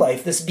whole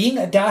life, this being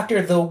a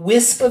doctor, the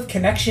wisp of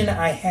connection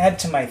I had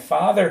to my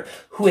father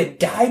who had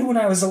died when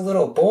I was a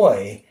little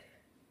boy,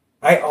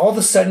 I all of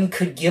a sudden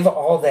could give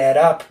all that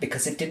up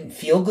because it didn't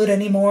feel good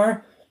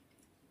anymore.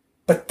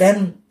 But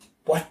then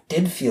what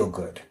did feel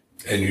good?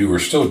 And you were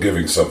still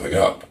giving something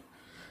up,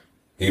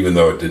 even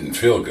though it didn't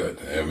feel good.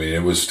 I mean,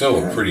 it was still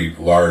a pretty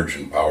large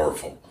and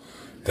powerful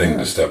thing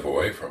to step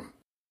away from.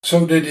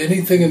 So did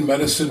anything in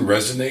medicine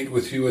resonate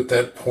with you at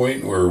that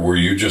point, or were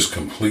you just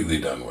completely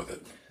done with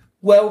it?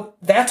 Well,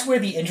 that's where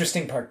the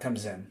interesting part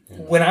comes in. Yeah.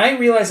 When I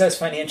realized I was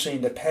financially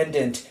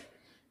independent,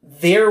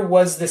 there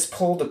was this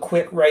pull to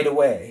quit right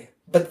away.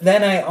 But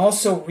then I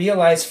also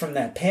realized from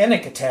that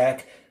panic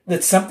attack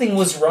that something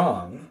was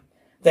wrong,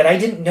 that I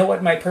didn't know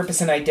what my purpose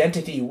and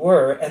identity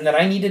were, and that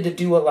I needed to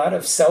do a lot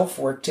of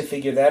self-work to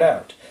figure that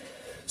out.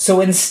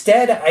 So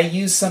instead, I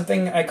used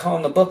something I call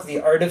in the book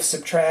the art of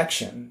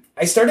subtraction.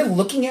 I started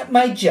looking at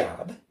my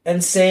job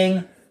and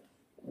saying,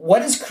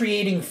 what is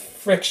creating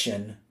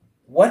friction?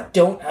 What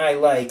don't I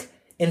like?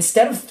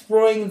 Instead of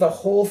throwing the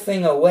whole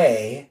thing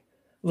away,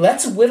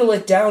 let's whittle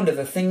it down to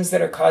the things that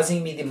are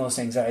causing me the most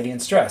anxiety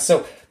and stress.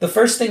 So the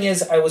first thing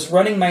is I was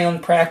running my own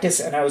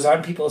practice and I was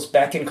on people's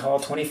beck and call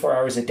 24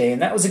 hours a day,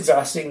 and that was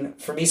exhausting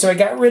for me. So I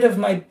got rid of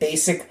my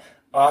basic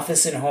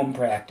office and home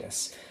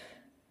practice.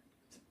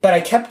 But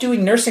I kept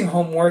doing nursing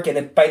home work,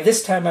 and by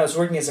this time I was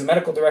working as a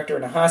medical director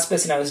in a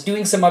hospice, and I was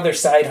doing some other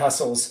side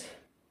hustles,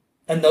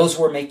 and those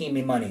were making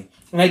me money.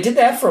 And I did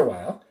that for a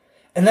while.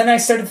 And then I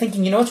started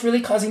thinking, you know what's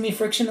really causing me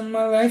friction in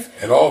my life?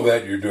 And all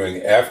that you're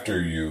doing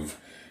after you've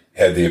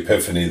had the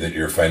epiphany that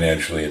you're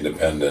financially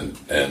independent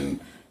and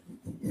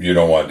you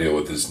don't want to deal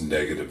with this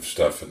negative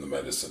stuff in the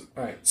medicine.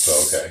 Right.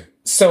 So, okay.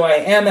 So I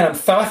am, and I'm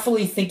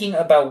thoughtfully thinking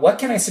about what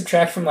can I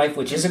subtract from life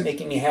which isn't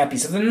making me happy.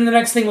 So then the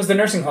next thing was the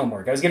nursing home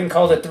work. I was getting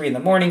called at 3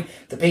 a.m.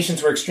 The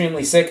patients were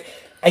extremely sick.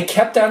 I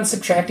kept on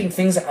subtracting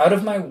things out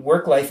of my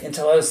work life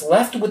until I was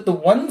left with the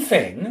one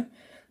thing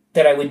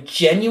that I would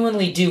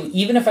genuinely do,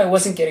 even if I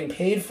wasn't getting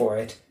paid for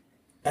it,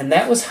 and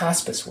that was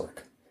hospice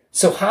work.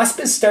 So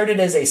hospice started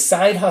as a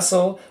side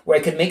hustle where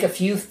I could make a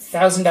few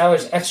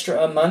 $1,000s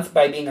extra a month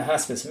by being a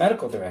hospice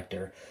medical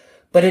director.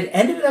 But it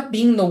ended up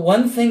being the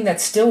one thing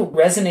that still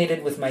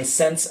resonated with my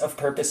sense of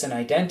purpose and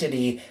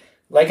identity.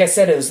 Like I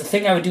said, it was the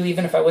thing I would do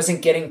even if I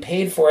wasn't getting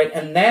paid for it.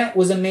 And that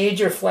was a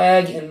major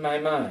flag in my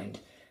mind.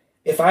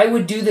 If I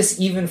would do this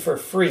even for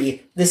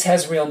free, this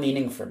has real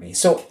meaning for me.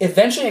 So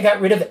eventually I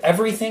got rid of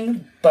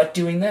everything but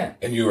doing that.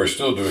 And you are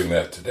still doing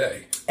that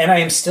today. And I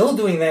am still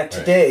doing that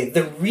today. Right.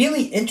 The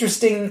really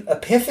interesting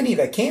epiphany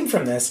that came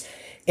from this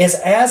is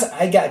as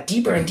I got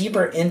deeper and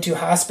deeper into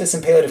hospice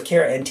and palliative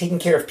care and taking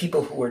care of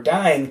people who were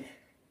dying,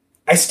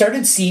 I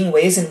started seeing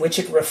ways in which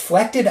it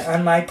reflected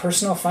on my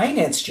personal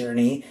finance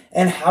journey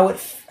and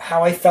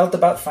how I felt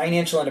about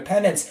financial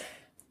independence.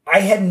 I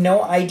had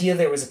no idea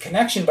there was a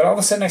connection, but all of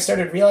a sudden I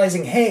started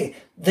realizing, hey,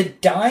 the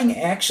dying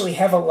actually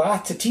have a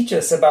lot to teach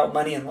us about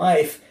money and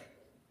life.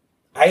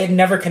 I had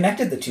never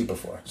connected the two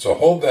before. So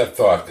hold that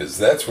thought, because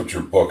that's what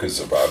your book is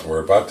about.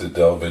 We're about to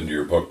delve into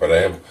your book, but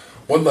I have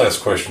one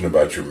last question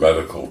about your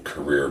medical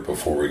career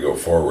before we go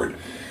forward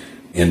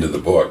into the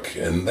book,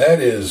 and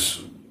that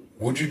is,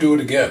 would you do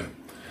it again?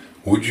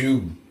 Would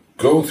you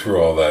go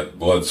through all that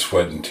blood,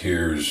 sweat, and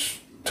tears,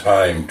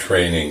 time,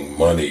 training,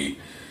 money?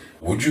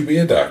 Would you be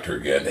a doctor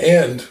again?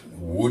 And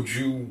would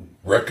you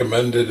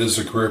recommend it as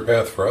a career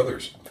path for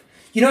others?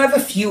 You know, I have a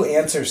few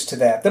answers to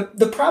that.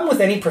 The problem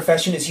with any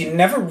profession is you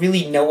never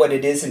really know what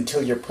it is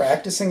until you're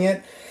practicing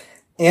it.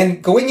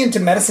 And going into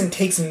medicine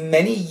takes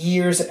many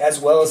years as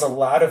well as a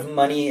lot of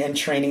money and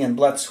training and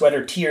blood, sweat,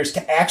 or tears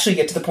to actually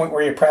get to the point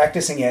where you're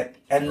practicing it.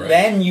 And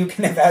then you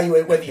can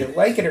evaluate whether you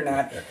like it or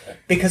not.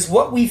 Because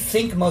what we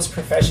think most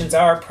professions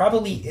are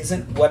probably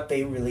isn't what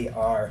they really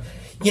are.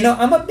 You know,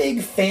 I'm a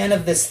big fan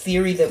of this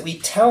theory that we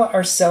tell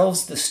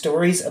ourselves the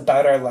stories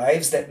about our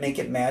lives that make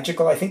it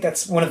magical. I think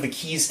that's one of the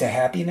keys to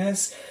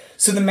happiness.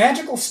 So the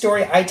magical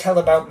story I tell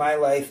about my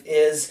life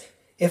is,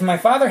 if my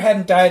father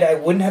hadn't died, I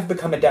wouldn't have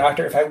become a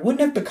doctor. If I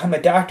wouldn't have become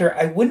a doctor,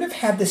 I wouldn't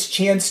have had this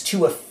chance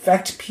to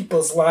affect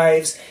people's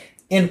lives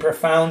in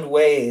profound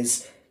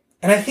ways.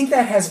 And I think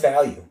that has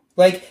value.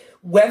 Like,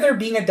 whether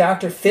being a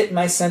doctor fit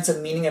my sense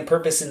of meaning and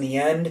purpose in the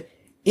end,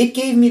 it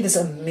gave me this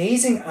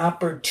amazing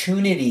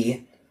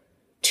opportunity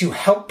to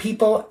help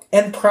people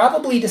and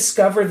probably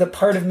discover the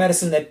part of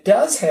medicine that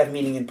does have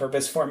meaning and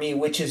purpose for me,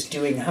 which is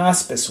doing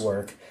hospice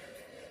work.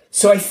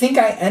 So I think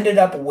I ended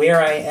up where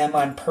I am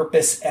on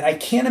purpose, and I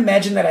can't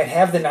imagine that I'd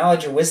have the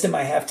knowledge or wisdom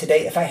I have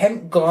today if I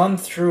hadn't gone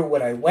through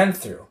what I went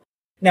through.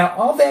 Now,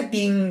 all that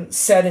being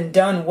said and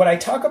done, what I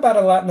talk about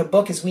a lot in the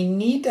book is we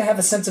need to have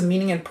a sense of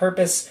meaning and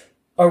purpose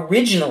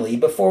originally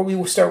before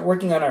we start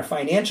working on our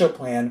financial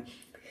plan.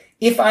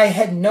 If I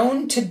had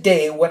known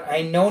today what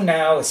I know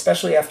now,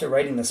 especially after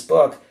writing this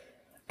book,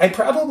 I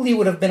probably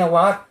would have been a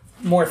lot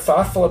more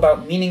thoughtful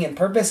about meaning and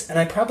purpose, and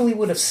I probably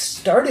would have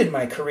started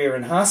my career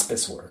in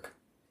hospice work,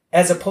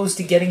 as opposed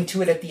to getting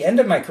to it at the end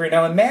of my career.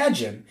 Now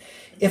imagine,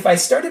 if I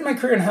started my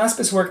career in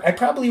hospice work, I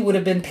probably would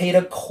have been paid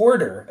a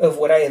quarter of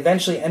what I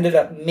eventually ended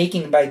up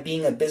making by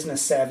being a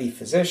business-savvy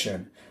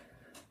physician.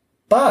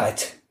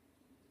 But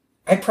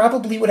I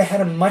probably would have had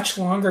a much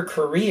longer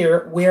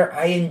career where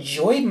I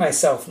enjoyed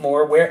myself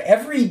more, where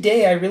every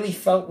day I really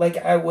felt like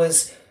I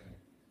was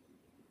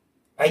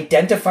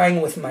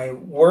identifying with my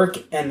work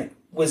and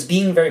was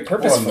being very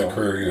purposeful. Well, in the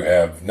career you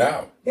have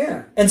now.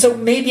 Yeah. And so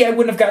maybe I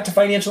wouldn't have got to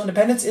financial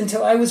independence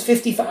until I was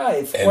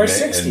 55 or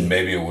 60. And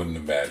maybe it wouldn't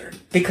have mattered.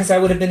 Because I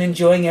would have been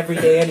enjoying every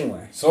day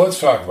anyway. So let's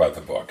talk about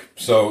the book.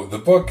 So the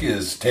book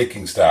is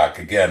Taking Stock.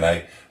 Again,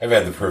 I've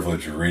had the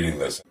privilege of reading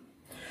this.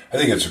 I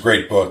think it's a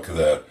great book.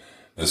 The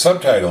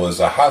subtitle is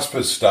A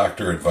Hospice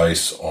Doctor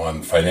Advice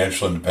on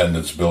Financial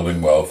Independence,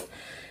 Building Wealth,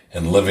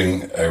 and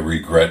Living a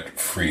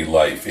Regret-Free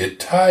Life. It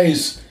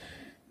ties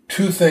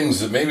two things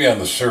that maybe on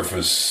the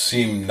surface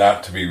seem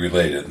not to be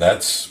related, and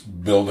that's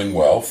building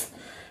wealth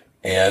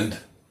and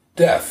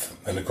death.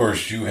 And of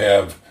course, you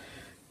have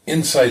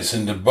insights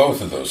into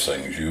both of those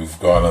things. You've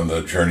gone on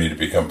the journey to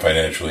become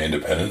financially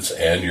independent,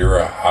 and you're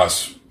a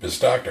hospice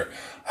doctor.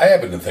 I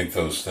happen to think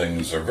those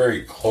things are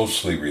very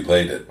closely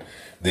related.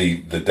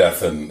 The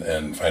death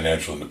and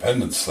financial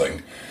independence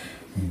thing,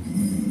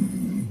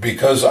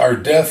 because our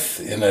death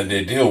in an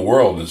ideal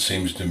world, it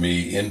seems to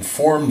me,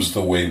 informs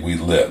the way we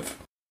live.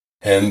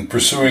 And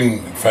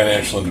pursuing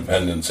financial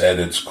independence at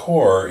its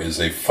core is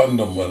a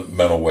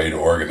fundamental way to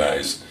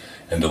organize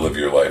and to live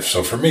your life.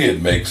 So for me,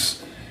 it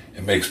makes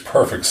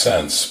perfect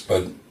sense,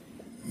 but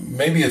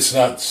maybe it's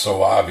not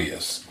so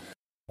obvious.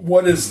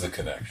 What is the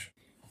connection?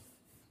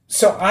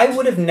 So I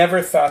would have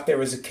never thought there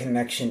was a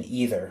connection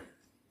either.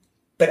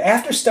 But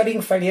after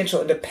studying financial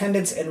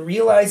independence and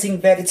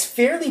realizing that it's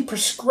fairly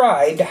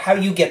prescribed how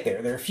you get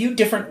there, there are a few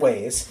different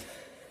ways.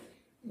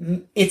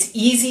 It's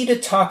easy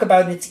to talk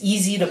about and it's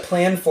easy to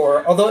plan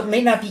for, although it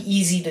may not be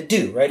easy to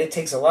do, right? It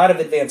takes a lot of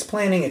advanced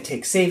planning, it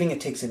takes saving,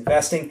 it takes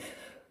investing.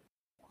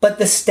 But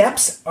the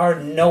steps are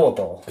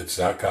knowable. It's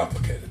not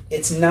complicated.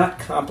 It's not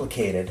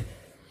complicated.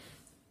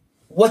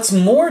 What's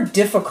more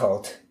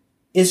difficult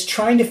is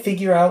trying to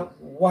figure out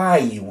why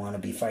you want to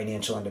be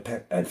financially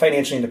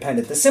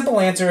independent. The simple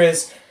answer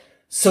is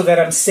so that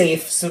I'm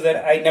safe, so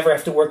that I never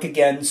have to work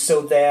again,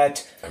 so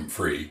that I'm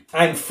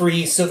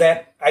free, so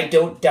that I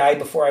don't die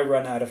before I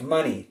run out of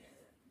money.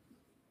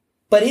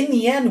 But in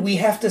the end, we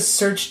have to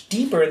search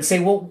deeper and say,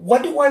 well,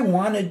 what do I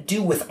want to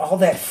do with all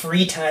that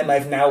free time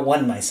I've now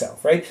won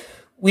myself, right?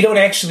 We don't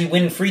actually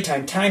win free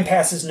time. Time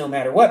passes no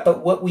matter what.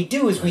 But what we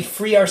do is we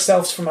free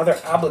ourselves from other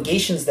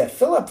obligations that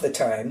fill up the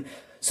time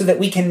so that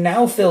we can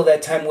now fill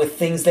that time with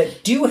things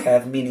that do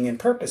have meaning and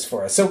purpose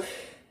for us. So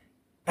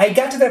I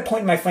got to that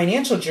point in my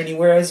financial journey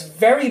where I was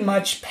very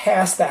much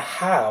past the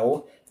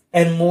how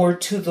and more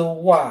to the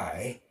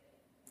why.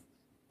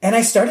 And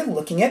I started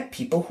looking at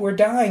people who are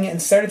dying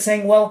and started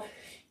saying, well,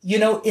 you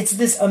know, it's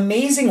this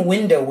amazing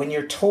window when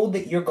you're told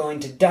that you're going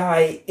to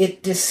die.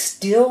 It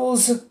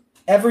distills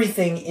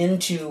everything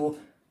into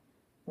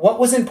what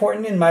was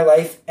important in my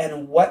life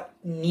and what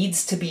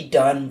needs to be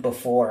done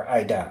before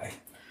I die.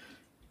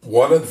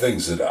 One of the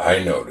things that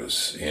I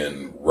notice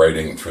in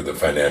writing for the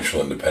financial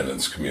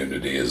independence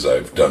community, as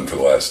I've done for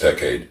the last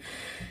decade,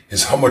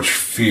 is how much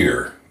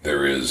fear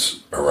there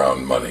is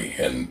around money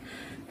and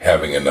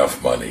having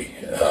enough money.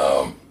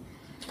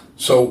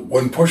 So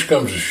when push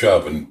comes to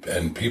shove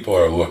and people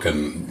are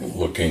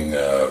looking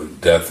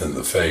death in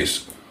the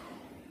face,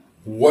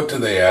 what do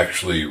they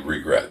actually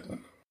regret?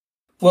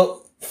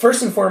 Well,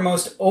 first and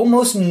foremost,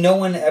 almost no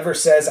one ever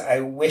says,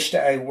 I wished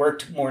I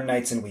worked more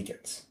nights and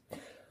weekends.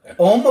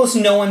 Almost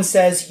no one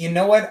says, you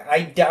know what,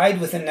 I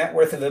died with a net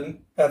worth of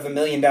 $1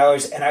 million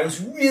and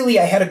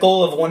I had a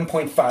goal of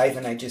 1.5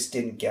 and I just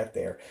didn't get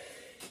there.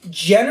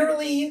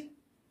 Generally,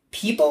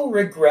 people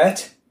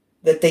regret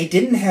that they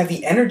didn't have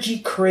the energy,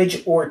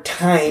 courage, or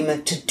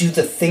time to do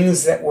the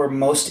things that were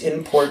most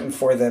important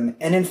for them.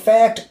 And in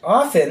fact,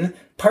 often,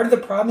 part of the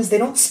problem is they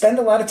don't spend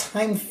a lot of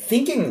time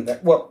thinking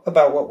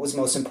about what was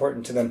most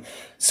important to them.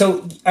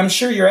 So I'm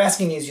sure you're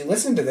asking me as you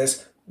listen to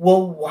this,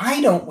 well,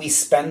 why don't we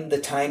spend the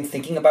time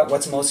thinking about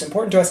what's most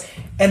important to us?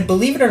 And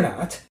believe it or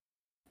not,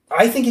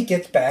 I think it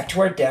gets back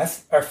to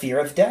our fear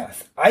of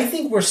death. I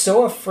think we're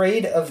so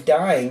afraid of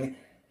dying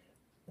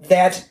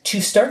that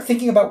to start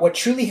thinking about what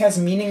truly has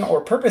meaning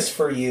or purpose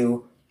for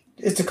you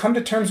is to come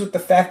to terms with the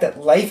fact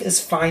that life is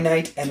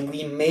finite and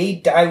we may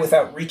die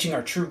without reaching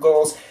our true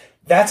goals.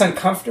 That's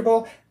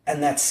uncomfortable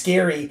and that's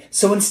scary.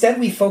 So instead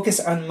we focus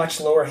on much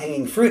lower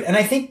hanging fruit. And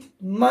I think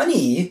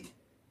money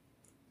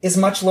is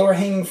much lower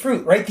hanging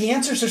fruit, right? The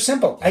answers are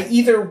simple. I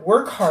either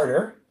work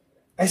harder,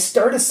 I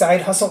start a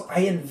side hustle,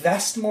 I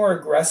invest more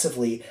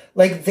aggressively.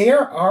 Like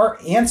there are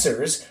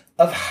answers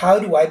of how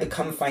do I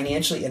become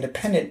financially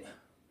independent,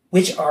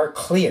 which are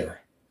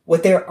clear.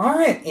 What there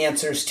aren't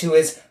answers to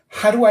is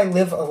how do I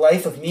live a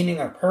life of meaning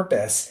or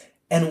purpose?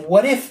 And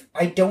what if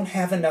I don't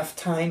have enough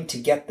time to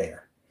get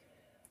there?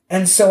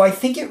 And so I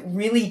think it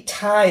really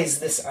ties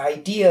this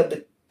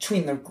idea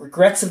between the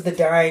regrets of the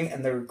dying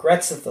and the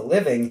regrets of the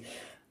living.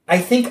 I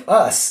think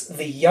us,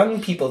 the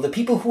young people, the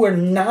people who are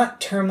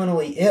not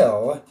terminally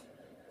ill,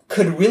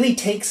 could really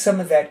take some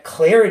of that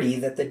clarity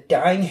that the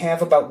dying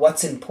have about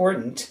what's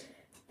important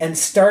and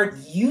start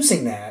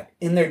using that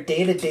in their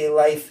day-to-day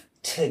life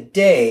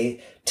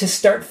today to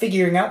start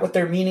figuring out what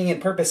their meaning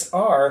and purpose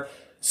are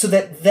so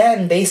that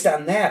then, based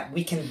on that,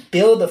 we can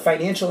build a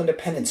financial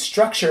independent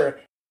structure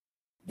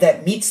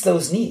that meets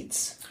those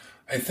needs.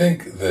 I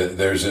think that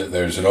there's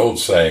an old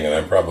saying, and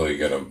I'm probably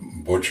going to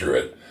butcher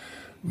it,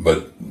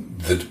 but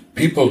the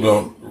people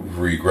don't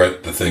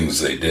regret the things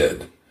they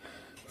did.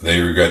 They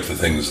regret the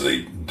things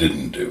they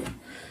didn't do.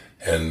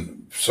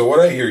 And so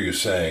what I hear you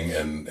saying,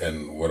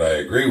 and what I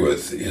agree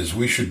with, is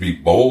we should be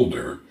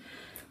bolder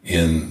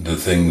in the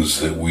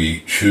things that we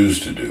choose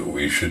to do.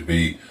 We should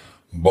be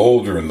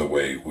bolder in the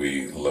way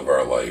we live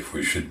our life.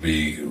 We should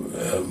be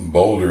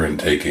bolder in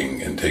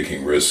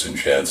taking risks and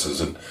chances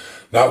and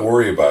not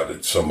worry about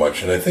it so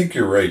much. And I think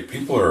you're right.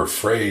 People are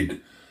afraid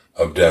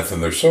of death,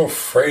 and they're so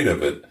afraid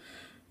of it,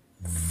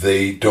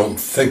 they don't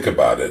think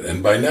about it.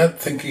 And by not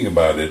thinking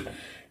about it,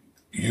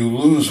 you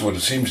lose what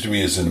it seems to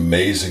me is an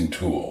amazing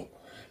tool.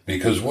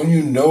 Because when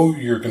you know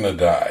you're going to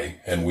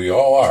die, and we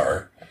all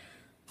are,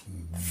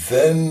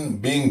 then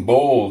being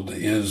bold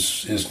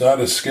is not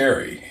as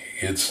scary.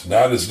 It's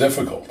not as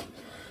difficult.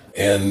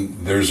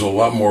 And there's a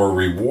lot more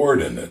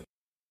reward in it.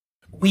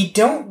 We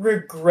don't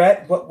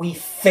regret what we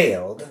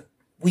failed.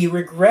 We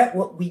regret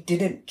what we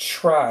didn't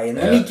try. And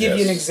let me give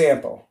you an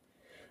example.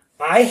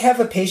 I have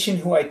a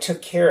patient who I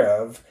took care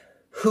of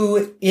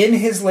who in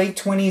his late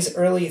 20s,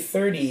 early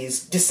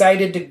 30s,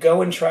 decided to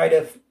go and try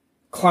to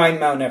climb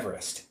Mount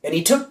Everest. And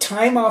he took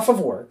time off of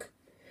work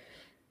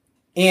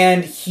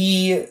and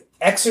he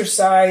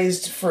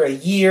exercised for a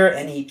year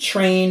and he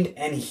trained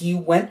and he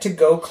went to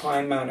go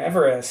climb Mount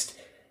Everest.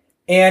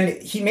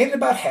 And he made it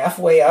about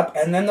halfway up,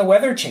 and then the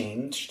weather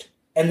changed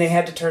and they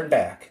had to turn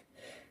back.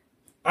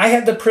 I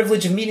had the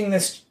privilege of meeting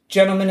this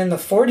gentleman in the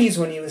 40s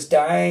when he was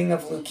dying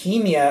of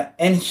leukemia,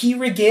 and he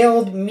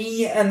regaled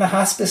me and the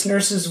hospice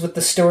nurses with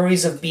the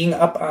stories of being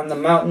up on the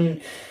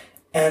mountain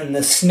and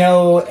the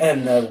snow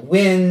and the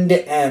wind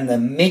and the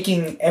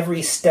making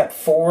every step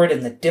forward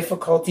and the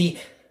difficulty.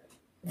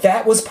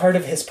 That was part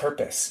of his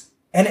purpose.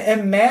 And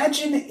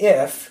imagine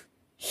if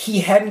he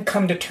hadn't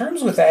come to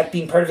terms with that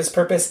being part of his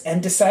purpose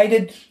and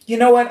decided, you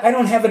know what, I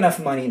don't have enough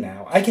money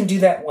now. I can do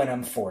that when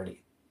I'm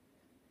 40.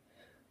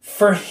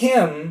 For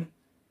him,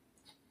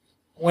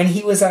 when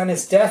he was on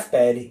his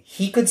deathbed,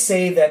 he could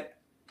say that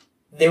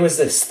there was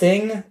this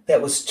thing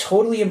that was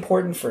totally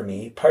important for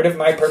me, part of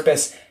my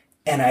purpose,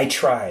 and I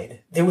tried.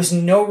 There was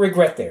no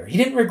regret there. He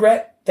didn't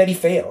regret that he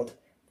failed.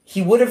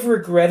 He would have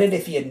regretted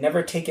if he had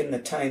never taken the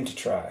time to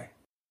try.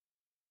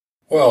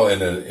 Well,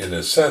 in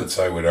a sense,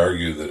 I would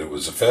argue that it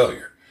was a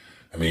failure.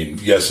 I mean,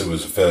 yes, it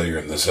was a failure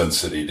in the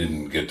sense that he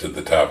didn't get to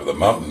the top of the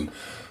mountain,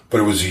 but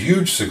it was a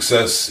huge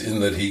success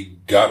in that he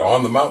got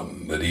on the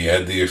mountain, that he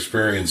had the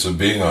experience of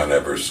being on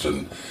Everest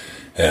and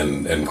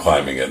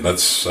climbing it. And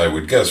that's, I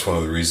would guess, one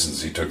of the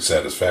reasons he took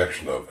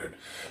satisfaction over it.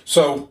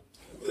 So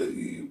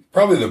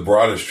probably the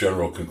broadest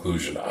general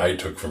conclusion I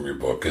took from your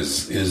book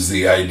is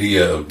the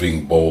idea of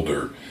being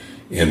bolder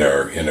in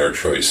our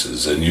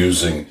choices and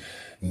using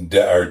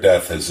our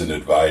death as an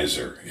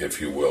advisor,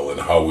 if you will, in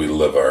how we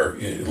live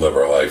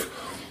our life.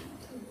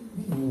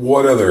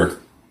 What other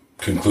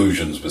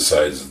conclusions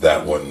besides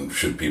that one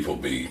can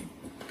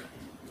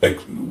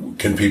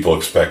people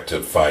expect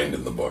to find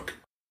in the book?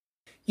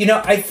 You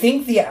know, I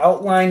think the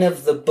outline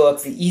of the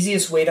book, the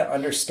easiest way to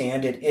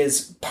understand it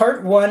is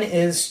part one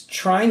is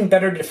trying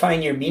better to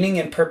define your meaning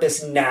and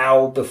purpose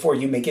now before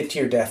you make it to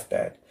your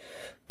deathbed.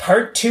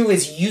 Part two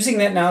is using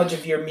that knowledge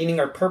of your meaning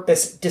or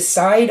purpose,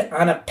 decide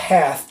on a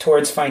path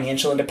towards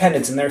financial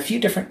independence. And there are a few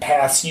different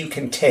paths you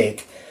can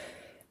take.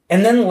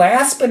 And then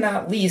last but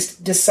not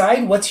least,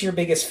 decide what's your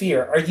biggest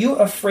fear. Are you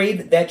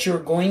afraid that you're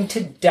going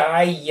to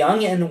die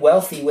young and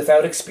wealthy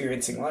without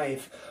experiencing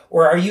life?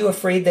 Or are you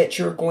afraid that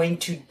you're going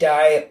to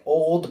die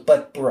old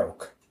but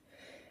broke?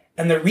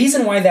 And the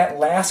reason why that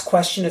last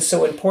question is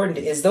so important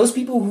is those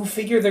people who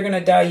figure they're going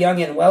to die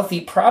young and wealthy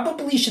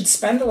probably should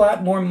spend a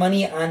lot more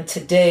money on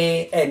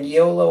today and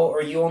YOLO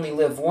or you only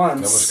live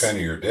once. That was kind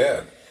of your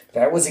dad.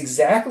 That was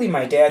exactly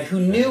my dad, who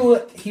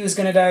knew he was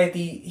going to die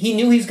he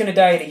knew he was going to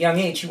die at a young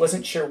age. He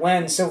wasn't sure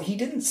when, so he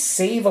didn't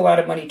save a lot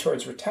of money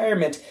towards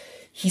retirement.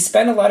 He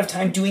spent a lot of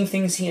time doing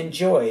things he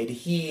enjoyed.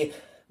 He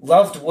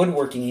loved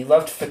woodworking. He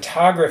loved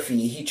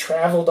photography. He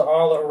traveled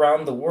all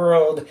around the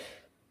world.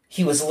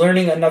 He was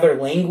learning another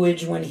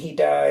language when he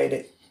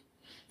died.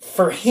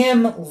 For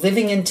him,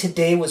 living in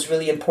today was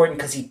really important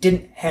because he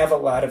didn't have a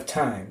lot of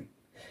time.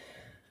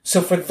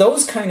 So for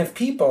those kind of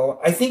people,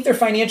 I think their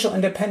financial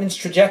independence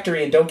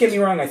trajectory, and don't get me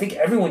wrong, I think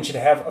everyone should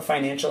have a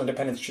financial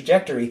independence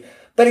trajectory,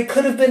 but it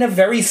could have been a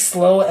very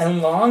slow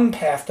and long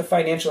path to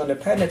financial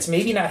independence,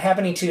 maybe not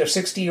happening till you're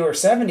 60 or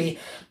 70,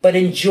 but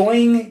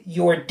enjoying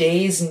your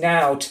days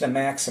now to the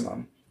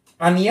maximum.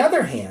 On the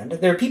other hand,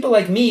 there are people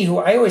like me who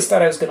I always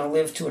thought I was going to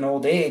live to an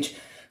old age,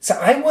 so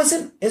I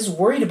wasn't as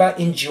worried about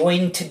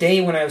enjoying today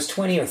when I was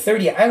 20 or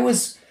 30. I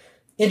was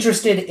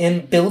interested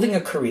in building a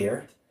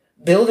career,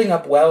 building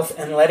up wealth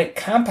and let it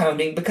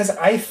compounding because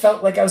I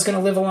felt like I was going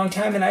to live a long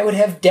time and I would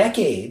have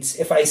decades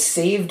if I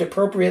saved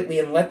appropriately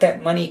and let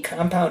that money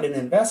compound in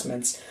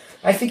investments.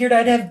 I figured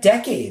I'd have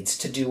decades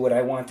to do what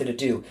I wanted to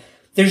do.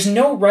 There's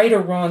no right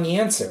or wrong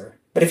answer,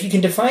 but if you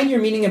can define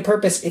your meaning and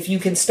purpose, if you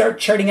can start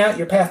charting out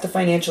your path to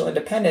financial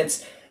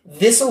independence,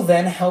 this will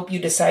then help you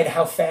decide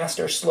how fast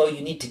or slow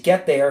you need to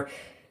get there.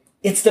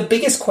 It's the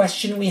biggest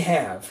question we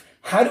have.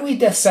 How do we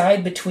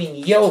decide between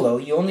YOLO,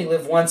 you only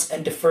live once,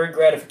 and deferred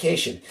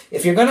gratification?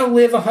 If you're going to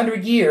live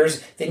 100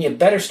 years, then you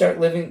better start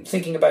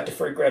thinking about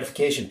deferred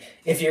gratification.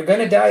 If you're going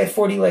to die at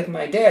 40 like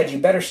my dad, you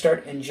better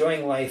start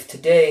enjoying life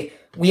today.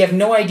 We have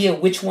no idea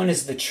which one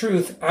is the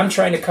truth. I'm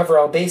trying to cover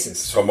all bases.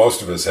 So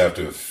most of us have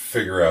to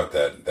figure out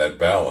that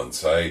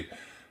balance. I,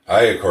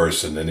 of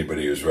course, and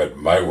anybody who's read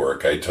my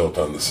work, I tilt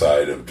on the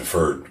side of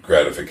deferred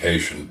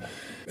gratification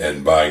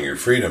and buying your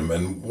freedom.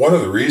 And one of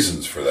the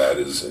reasons for that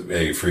is,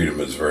 freedom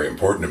is very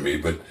important to me,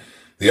 but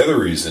the other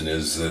reason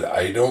is that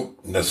I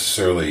don't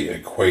necessarily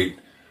equate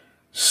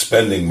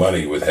spending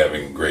money with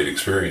having great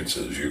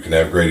experiences. You can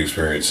have great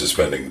experiences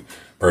spending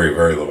very,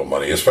 very little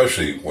money,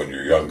 especially when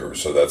you're younger.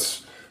 So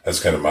that's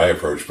kind of my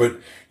approach. But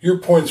your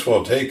point's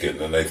well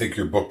taken, and I think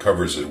your book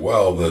covers it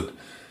well, that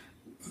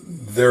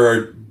there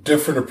are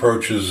different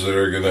approaches that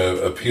are going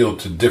to appeal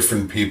to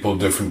different people,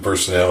 different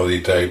personality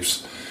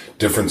types,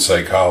 different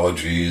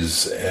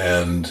psychologies,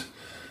 and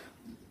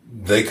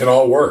they can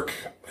all work.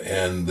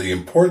 And the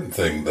important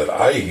thing that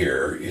I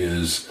hear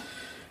is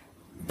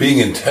being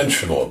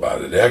intentional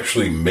about it,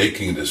 actually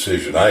making a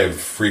decision. I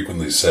have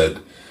frequently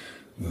said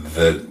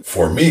that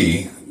for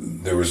me,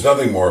 there was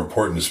nothing more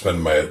important to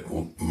spend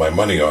my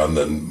money on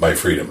than my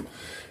freedom.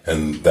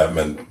 And that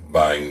meant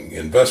buying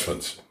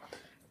investments.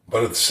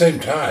 But at the same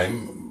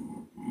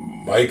time,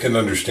 I can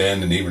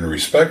understand and even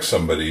respect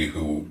somebody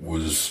who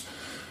was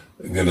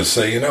going to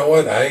say, you know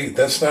what,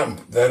 that's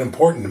not that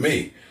important to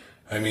me.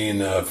 I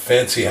mean, a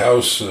fancy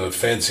house, a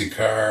fancy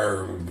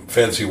car,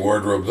 fancy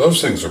wardrobe,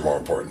 those things are more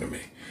important to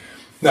me.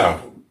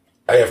 Now,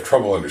 I have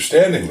trouble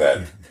understanding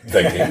that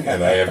thinking,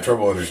 and I have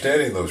trouble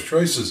understanding those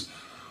choices,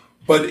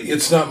 but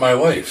it's not my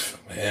life.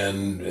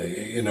 And,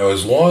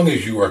 as long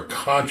as you are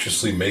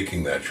consciously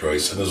making that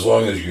choice, and as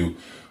long as you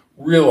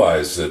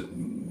realize that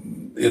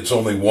it's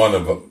only one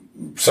of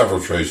several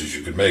choices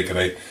you could make, and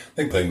I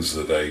think things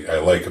that I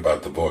like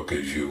about the book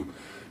is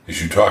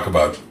you talk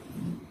about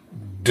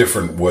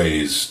different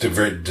ways,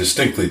 very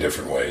distinctly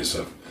different ways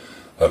of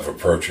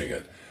approaching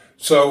it.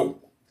 So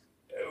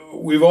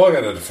we've all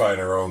got to define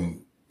our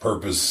own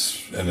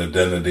purpose and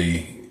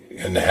identity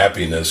and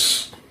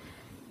happiness.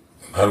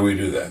 How do we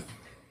do that?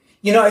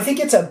 I think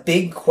it's a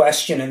big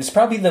question, and it's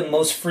probably the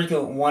most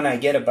frequent one I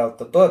get about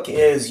the book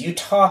is you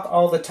talk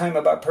all the time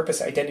about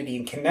purpose, identity,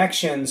 and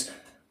connections.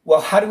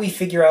 Well, how do we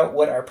figure out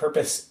what our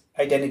purpose,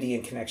 identity,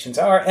 and connections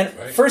are? And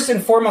First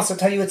and foremost, I'll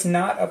tell you it's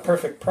not a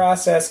perfect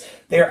process.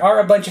 There are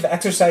a bunch of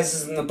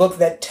exercises in the book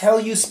that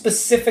tell you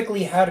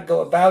specifically how to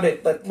go about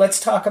it, but let's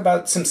talk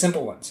about some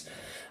simple ones.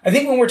 I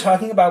think when we're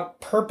talking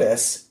about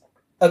purpose,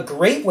 a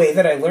great way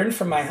that I learned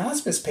from my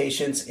hospice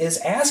patients is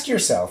ask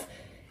yourself,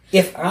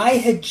 if I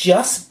had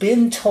just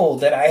been told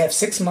that I have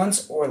 6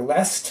 months or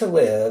less to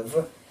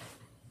live,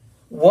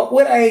 what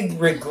would I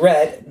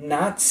regret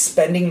not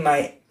spending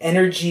my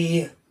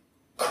energy,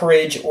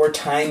 courage, or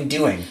time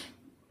doing?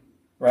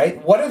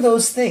 Right? What are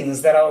those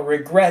things that I'll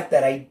regret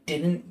that I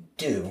didn't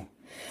do?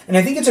 And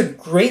I think it's a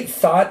great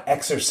thought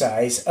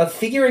exercise of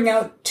figuring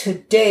out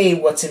today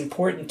what's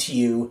important to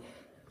you,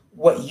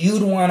 what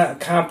you'd want to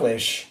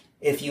accomplish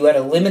if you had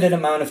a limited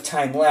amount of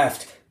time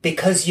left,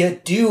 because you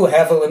do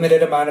have a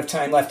limited amount of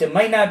time left. It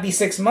might not be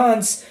 6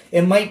 months,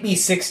 it might be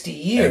 60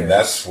 years. And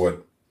that's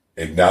what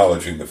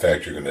acknowledging the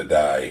fact you're going to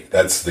die,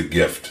 that's the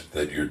gift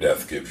that your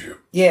death gives you.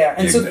 Yeah.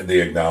 And the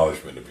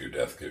acknowledgement of your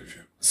death gives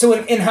you. So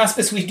in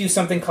hospice, we do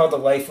something called a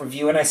life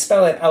review, and I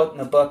spell it out in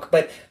the book,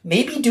 but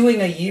maybe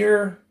doing a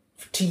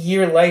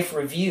year-to-year life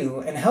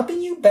review and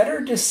helping you better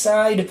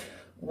decide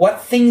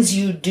what things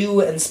you do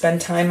and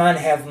spend time on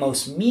have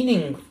most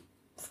meaning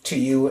to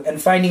you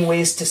and finding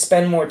ways to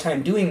spend more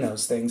time doing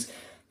those things,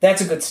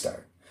 that's a good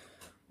start.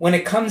 When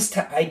it comes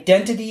to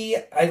identity,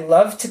 I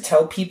love to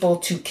tell people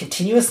to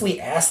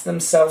continuously ask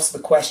themselves the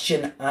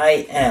question,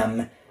 I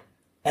am,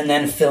 and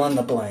then fill in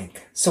the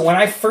blank. So when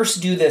I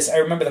first do this, I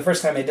remember the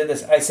first time I did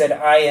this, I said,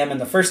 I am,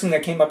 and the first thing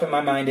that came up in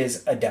my mind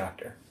is a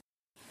doctor.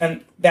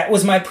 And that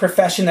was my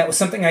profession. That was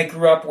something I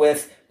grew up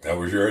with. That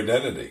was your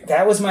identity.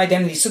 That was my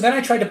identity. So then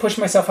I tried to push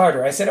myself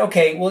harder. I said,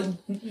 okay, well,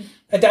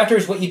 a doctor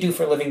is what you do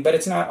for a living, but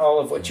it's not all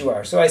of what you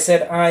are. So I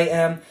said, I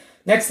am.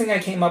 Next thing I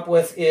came up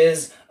with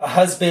is a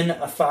husband,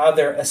 a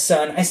father, a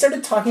son. I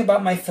started talking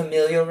about my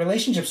familial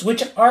relationships,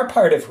 which are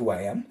part of who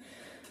I am,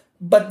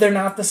 but they're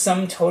not the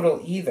sum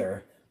total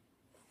either.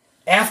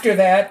 After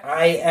that,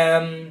 I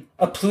am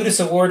a Plutus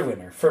Award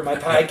winner for my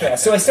podcast.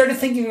 So I started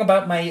thinking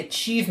about my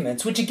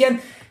achievements, which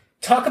again,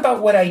 talk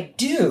about what I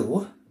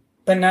do,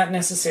 but not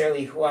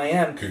necessarily who I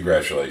am.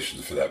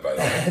 Congratulations for that, by the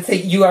way. I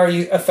think you are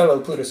a fellow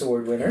Plutus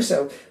Award winner,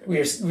 so we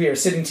are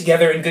sitting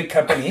together in good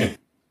company.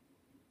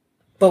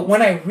 But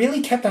when I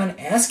really kept on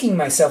asking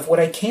myself,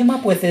 what I came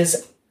up with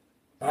is,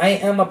 I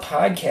am a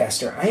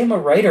podcaster, I am a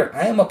writer,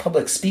 I am a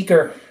public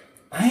speaker,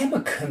 I am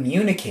a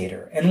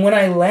communicator. And when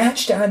I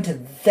latched onto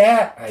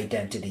that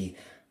identity,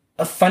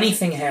 a funny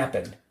thing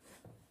happened.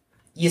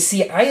 You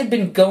see, I had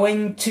been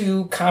going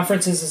to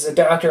conferences as a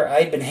doctor.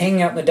 I had been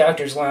hanging out in the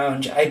doctor's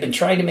lounge. I had been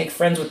trying to make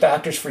friends with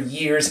doctors for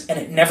years, and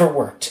it never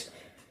worked.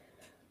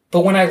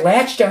 But when I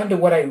latched onto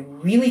what I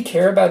really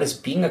care about as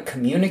being a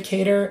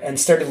communicator and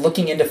started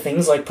looking into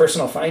things like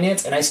personal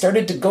finance, and I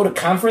started to go to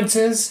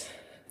conferences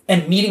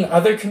and meeting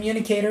other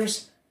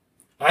communicators,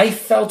 I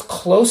felt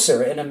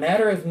closer in a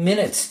matter of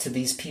minutes to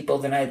these people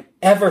than I'd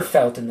ever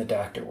felt in the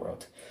doctor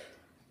world.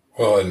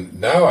 Well, and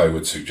now I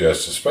would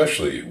suggest,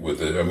 especially with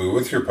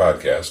your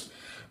podcast,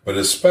 but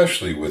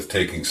especially with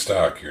Taking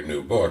Stock, your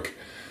new book,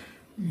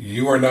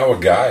 you are now a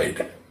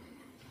guide.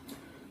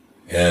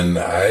 And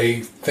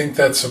I think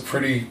that's a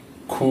pretty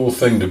cool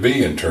thing to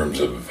be in terms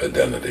of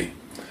identity.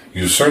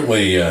 You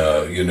certainly,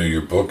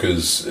 your book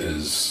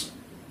is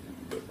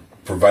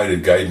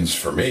provided guidance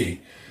for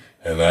me,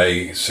 and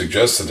I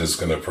suggest that it's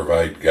going to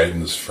provide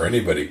guidance for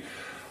anybody.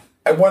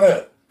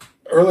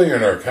 Earlier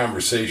in our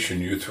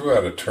conversation, you threw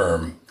out a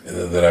term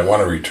that I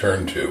want to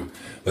return to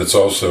that's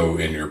also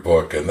in your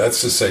book, and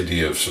that's this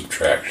idea of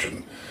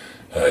subtraction.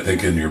 I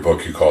think in your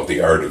book you call it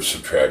the art of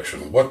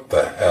subtraction. What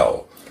the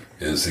hell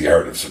is the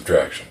art of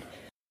subtraction?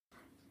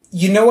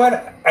 You know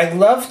what? I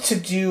love to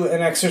do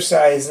an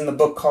exercise in the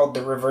book called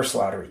the reverse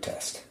lottery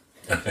test.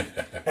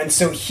 And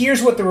so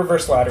here's what the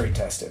reverse lottery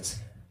test is.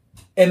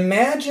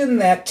 Imagine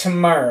that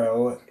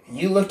tomorrow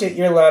you looked at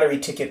your lottery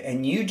ticket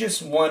and you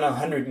just won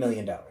 $100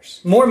 million.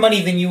 More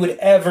money than you would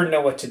ever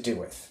know what to do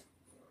with.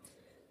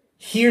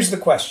 Here's the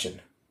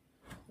question.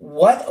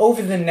 What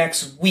over the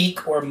next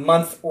week or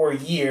month or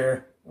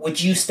year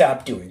would you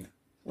stop doing?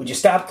 Would you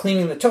stop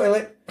cleaning the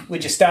toilet?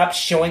 Would you stop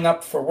showing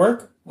up for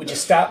work? Would you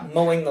stop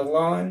mowing the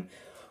lawn?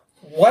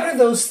 What are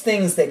those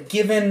things that,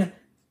 given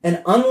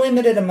an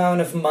unlimited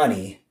amount of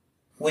money,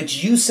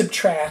 would you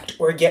subtract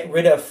or get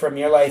rid of from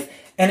your life?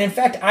 And in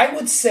fact, I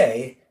would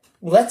say,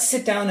 let's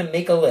sit down and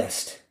make a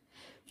list.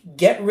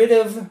 Get rid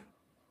of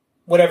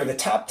whatever, the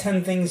top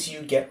 10 things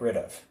you get rid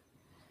of,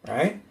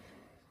 right?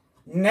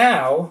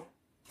 Now,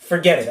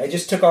 forget it. I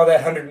just took all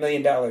that $100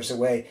 million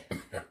away.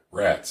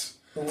 Rats.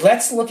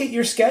 Let's look at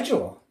your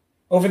schedule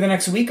over the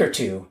next week or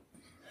two.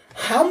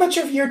 How much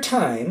of your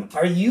time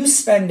are you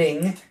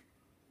spending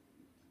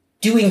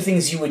doing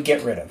things you would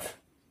get rid of?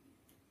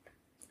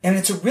 And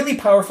it's a really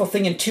powerful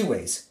thing in two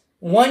ways.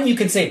 One, you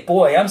can say,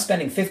 boy, I'm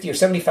spending 50 or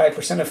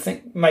 75%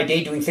 of my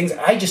day doing things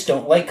I just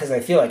don't like because I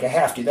feel like I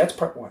have to. That's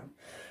part one.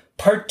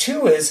 Part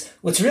two is,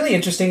 what's really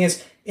interesting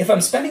is, if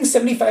I'm spending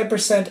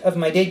 75% of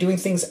my day doing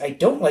things I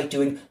don't like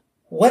doing,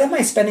 what am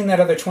I spending that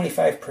other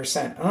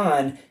 25%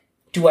 on?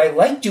 Do I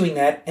like doing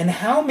that? And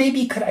how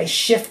maybe could I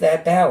shift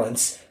that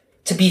balance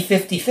to be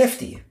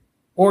 50-50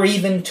 or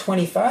even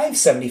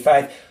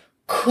 25-75?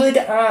 Could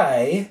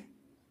I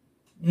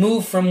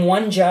move from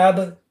one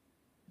job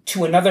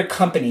to another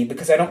company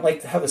because I don't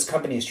like how this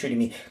company is treating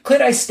me?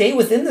 Could I stay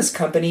within this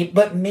company,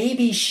 but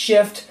maybe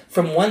shift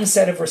from one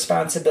set of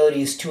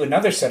responsibilities to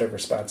another set of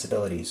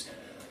responsibilities?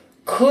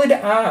 Could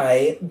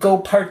I go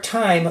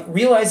part-time,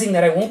 realizing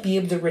that I won't be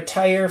able to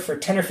retire for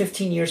 10 or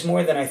 15 years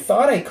more than I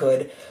thought I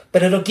could,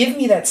 but it'll give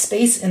me that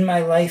space in my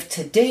life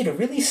today to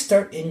really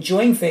start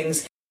enjoying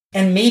things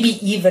and maybe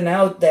even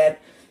out that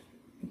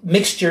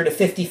mixture to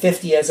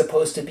 50-50 as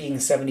opposed to being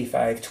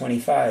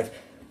 75-25.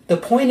 The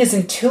point is,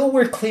 until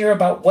we're clear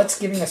about what's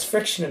giving us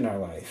friction in our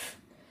life,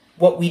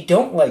 what we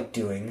don't like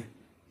doing,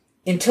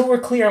 until we're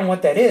clear on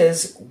what that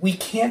is, we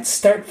can't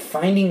start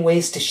finding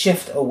ways to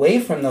shift away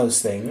from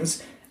those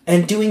things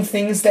and doing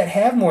things that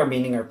have more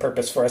meaning or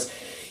purpose for us.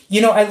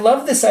 You know, I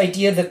love this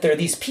idea that there are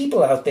these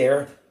people out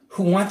there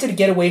who wanted to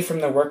get away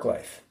from their work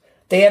life.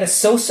 They had a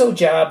so-so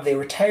job, they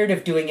were tired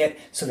of doing it,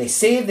 so they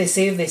saved.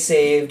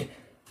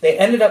 They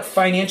ended up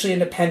financially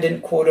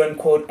independent, quote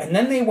unquote, and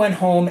then they went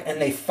home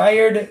and they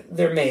fired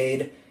their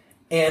maid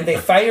and they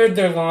fired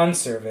their lawn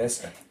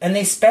service and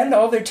they spend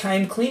all their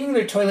time cleaning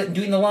their toilet and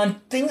doing the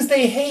lawn, things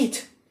they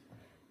hate.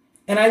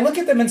 And I look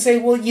at them and say,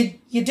 well, you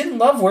didn't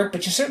love work,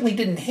 but you certainly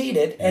didn't hate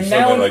it. And you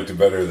now liked it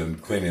better than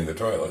cleaning the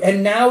toilet.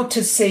 And now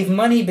to save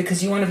money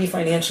because you want to be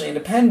financially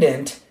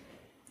independent,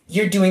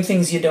 you're doing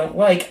things you don't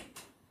like.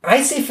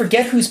 I say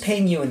forget who's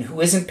paying you and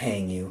who isn't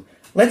paying you.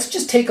 Let's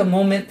just take a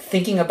moment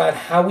thinking about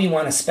how we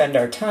want to spend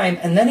our time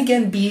and then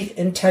again be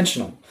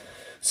intentional.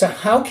 So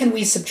how can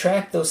we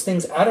subtract those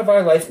things out of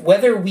our life,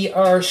 whether we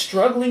are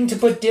struggling to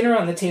put dinner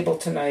on the table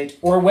tonight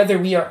or whether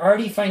we are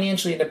already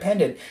financially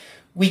independent?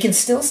 We can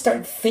still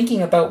start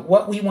thinking about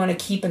what we want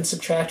to keep and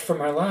subtract from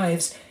our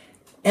lives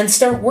and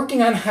start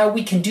working on how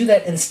we can do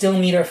that and still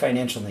meet our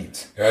financial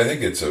needs. I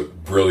think it's a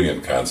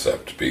brilliant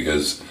concept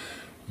because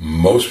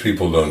most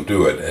people don't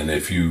do it. And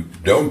if you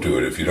don't do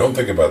it, if you don't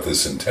think about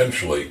this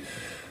intentionally,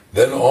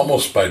 then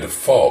almost by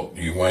default,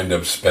 you wind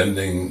up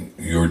spending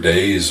your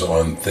days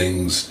on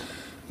things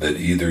that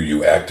either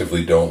you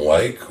actively don't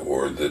like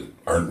or that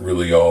aren't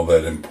really all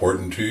that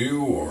important to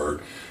you or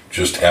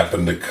just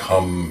happen to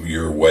come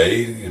your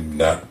way,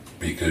 not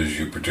because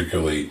you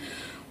particularly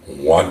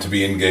want to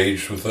be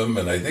engaged with them.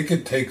 And I think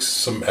it takes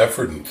some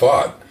effort and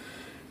thought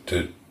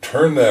to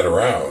turn that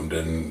around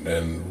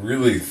and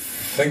really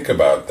think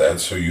about that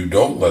so you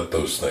don't let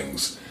those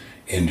things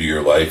into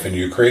your life and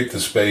you create the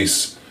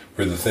space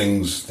for the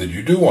things that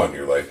you do want in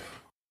your life.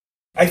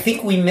 I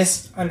think we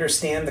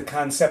misunderstand the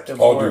concept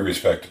of all work. due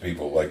respect to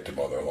people who like to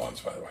mow their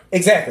lawns, by the way.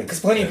 Exactly, because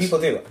plenty of people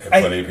do.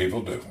 Plenty of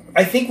people do.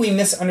 I think we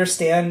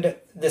misunderstand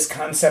this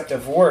concept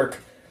of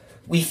work.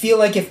 We feel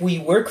like if we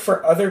work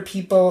for other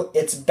people,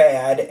 it's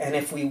bad, and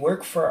if we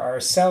work for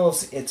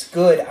ourselves, it's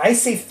good. I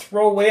say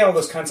throw away all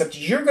those concepts.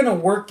 You're going to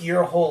work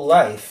your whole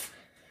life.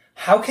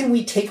 How can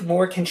we take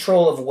more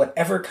control of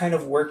whatever kind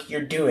of work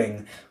you're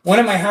doing? One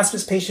of my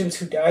hospice patients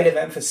who died of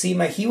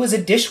emphysema, he was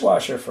a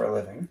dishwasher for a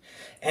living.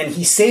 And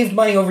he saved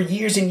money over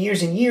years and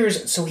years and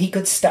years so he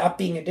could stop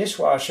being a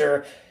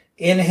dishwasher.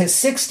 In his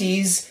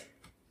 60s,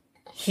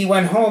 he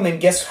went home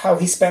and guess how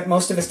he spent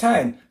most of his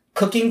time?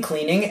 Cooking,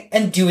 cleaning,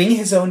 and doing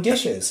his own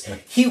dishes.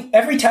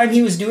 Every time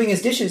he was doing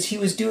his dishes, he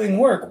was doing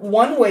work.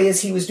 One way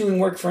is he was doing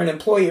work for an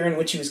employer in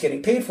which he was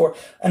getting paid for.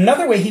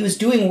 Another way, he was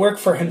doing work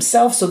for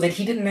himself so that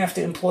he didn't have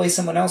to employ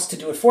someone else to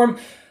do it for him.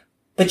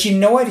 But you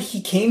know what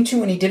he came to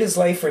when he did his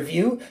life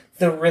review?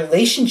 The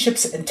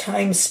relationships and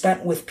time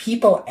spent with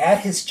people at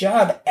his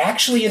job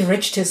actually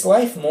enriched his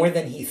life more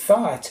than he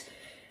thought.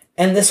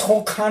 And this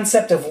whole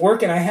concept of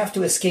work and I have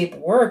to escape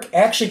work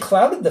actually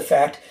clouded the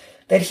fact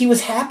that he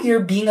was happier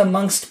being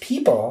amongst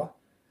people,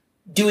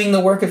 doing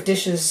the work of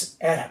dishes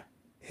at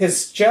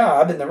his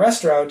job in the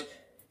restaurant,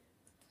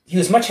 he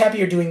was much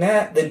happier doing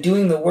that than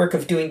doing the work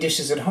of doing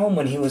dishes at home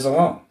when he was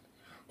alone.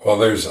 Well,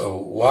 there's a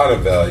lot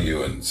of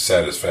value and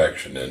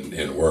satisfaction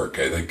in work.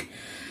 I think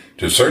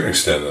to a certain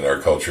extent in our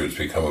culture it's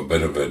become a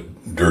bit of a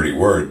dirty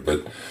word,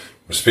 but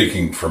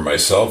speaking for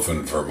myself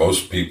and for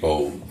most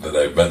people that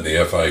I've met in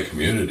the FI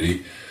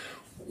community,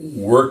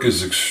 work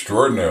is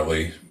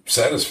extraordinarily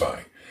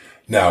satisfying.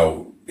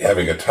 Now,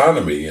 having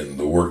autonomy in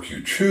the work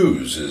you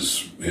choose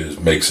is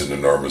makes an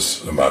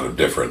enormous amount of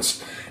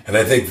difference. And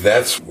I think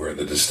that's where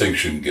the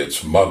distinction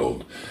gets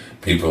muddled.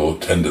 People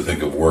tend to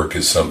think of work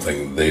as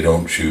something they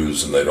don't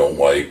choose and they don't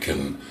like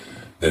and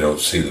they don't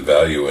see the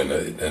value in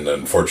it. And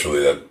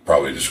unfortunately, that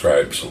probably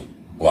describes a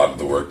lot of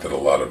the work that a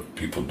lot of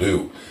people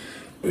do.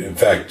 In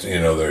fact,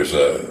 there's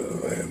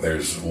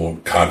a little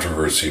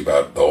controversy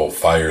about the whole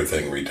FIRE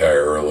thing,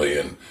 retire early,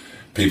 and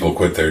people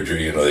quit their,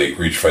 they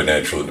reach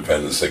financial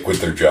independence, they quit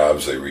their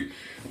jobs,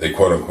 they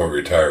quote unquote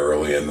retire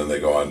early, and then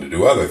they go on to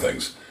do other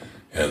things.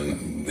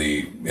 And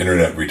the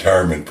Internet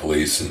Retirement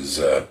Police is,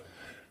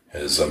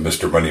 as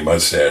Mr. Money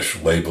Mustache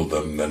labeled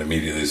them, then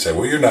immediately say,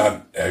 well, you're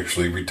not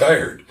actually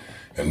retired.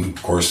 And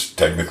of course,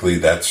 technically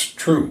that's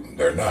true.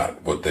 They're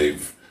not. What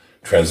they've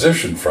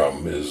transitioned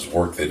from is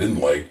work they didn't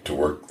like to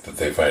work that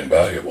they find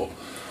valuable.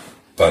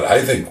 But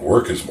I think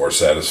work is more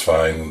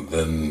satisfying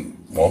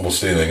than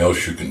almost anything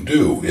else you can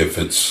do if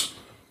it's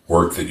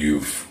work that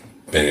you've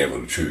been able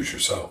to choose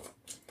yourself.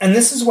 And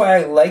this is why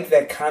I like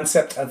that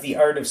concept of the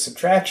art of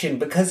subtraction,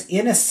 because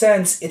in a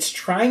sense, it's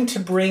trying to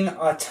bring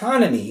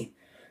autonomy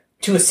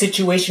to a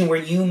situation where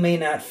you may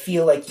not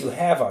feel like you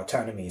have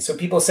autonomy. So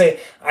people say,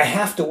 I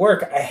have to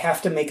work, I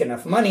have to make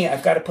enough money,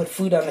 I've got to put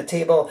food on the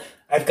table,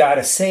 I've got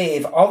to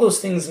save. All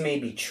those things may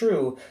be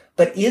true,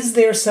 but is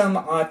there some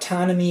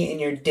autonomy in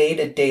your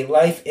day-to-day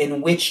life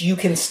in which you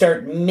can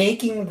start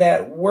making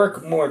that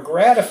work more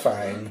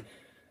gratifying,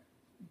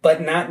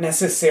 but not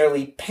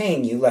necessarily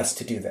paying you less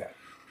to do that?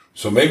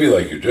 So maybe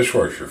like your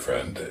dishwasher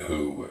friend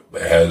who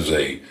has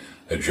a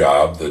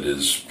job that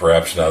is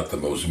perhaps not the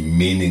most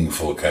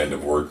meaningful kind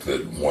of work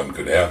that one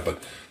could have,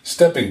 but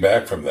stepping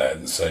back from that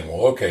and saying,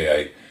 well,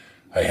 okay,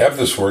 I have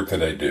this work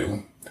that I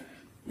do.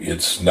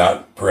 It's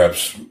not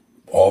perhaps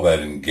all that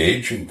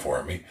engaging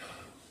for me,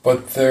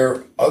 but there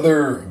are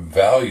other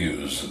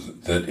values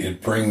that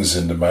it brings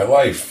into my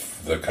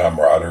life. The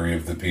camaraderie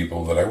of the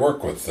people that I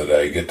work with, that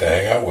I get to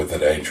hang out with,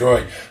 that I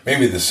enjoy.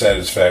 Maybe the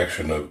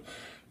satisfaction of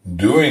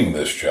doing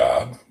this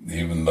job,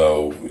 even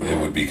though it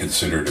would be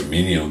considered a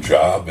menial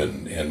job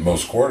in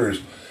most quarters,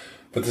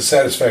 but the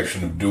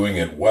satisfaction of doing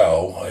it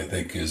well, I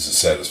think, is a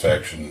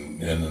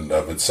satisfaction in and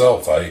of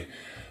itself. I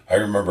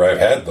remember I've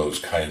had those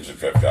kinds of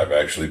jobs. I've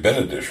actually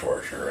been a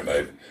dishwasher, and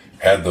I've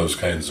had those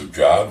kinds of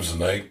jobs,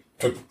 and I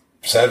took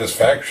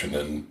satisfaction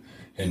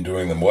in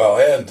doing them well,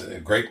 and a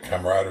great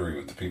camaraderie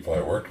with the people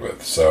I worked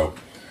with. So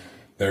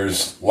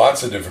there's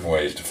lots of different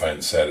ways to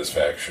find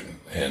satisfaction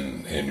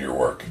in your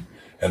work.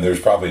 And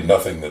there's probably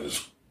nothing that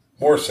is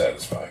more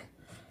satisfying.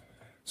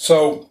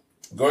 So,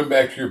 going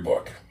back to your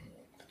book,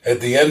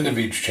 at the end of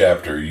each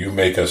chapter, you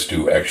make us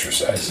do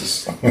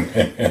exercises.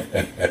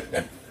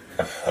 I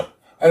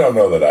don't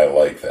know that I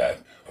like that.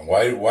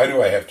 Why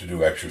do I have to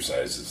do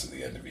exercises at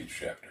the end of each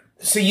chapter?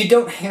 So you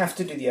don't have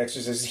to do the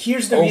exercises.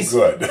 Here's the reason.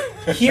 Good.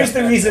 Here's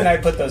the reason I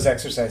put those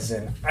exercises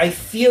in. I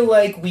feel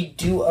like we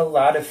do a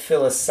lot of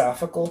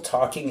philosophical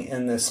talking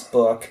in this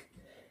book.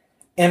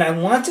 And I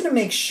wanted to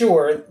make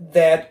sure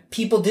that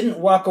people didn't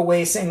walk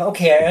away saying,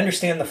 okay, I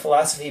understand the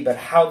philosophy, but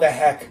how the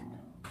heck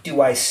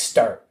do I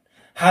start?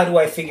 How do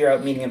I figure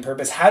out meaning and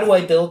purpose? How do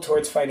I build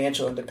towards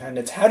financial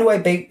independence? How do I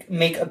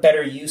make a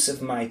better use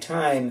of my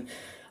time?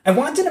 I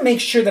wanted to make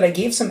sure that I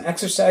gave some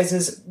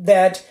exercises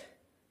that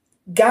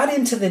got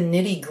into the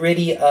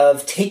nitty-gritty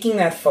of taking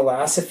that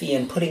philosophy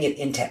and putting it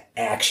into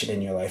action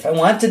in your life. I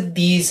wanted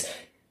these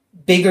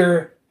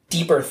bigger,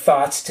 deeper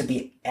thoughts to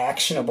be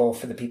actionable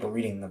for the people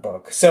reading the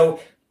book. So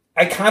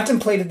I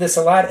contemplated this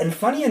a lot, and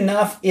funny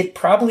enough, it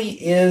probably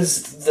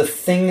is the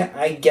thing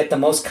I get the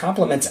most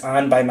compliments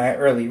on by my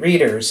early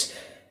readers,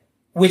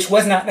 which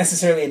was not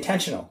necessarily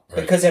intentional.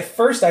 Right. Because at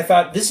first I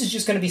thought this is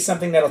just going to be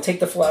something that'll take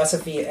the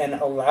philosophy and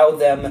allow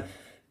them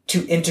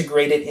to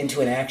integrate it into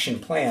an action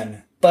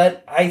plan.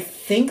 But I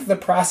think the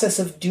process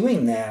of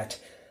doing that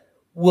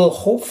will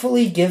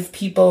hopefully give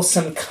people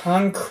some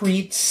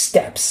concrete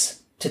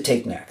steps to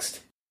take next.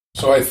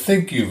 So I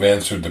think you've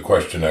answered the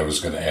question I was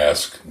going to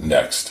ask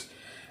next,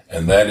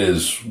 and that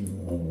is,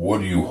 what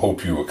do you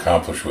hope you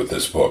accomplish with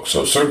this book?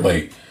 So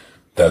certainly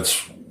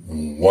that's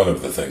one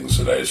of the things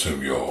that I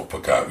assume you hope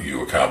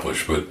you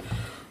accomplish, but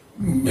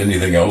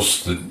anything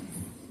else that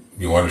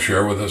you want to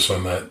share with us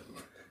on that?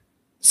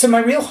 So my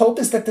real hope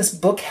is that this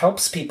book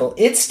helps people.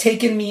 It's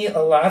taken me a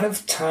lot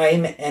of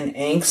time and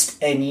angst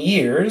and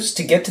years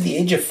to get to the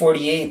age of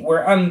 48,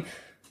 where I'm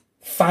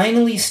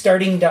finally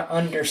starting to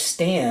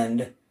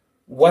understand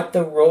what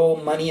the role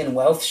money and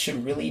wealth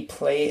should really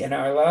play in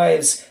our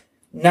lives.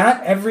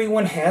 Not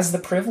everyone has the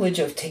privilege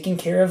of taking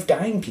care of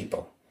dying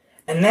people.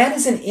 And that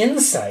is an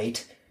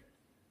insight.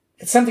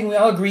 It's something we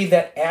all agree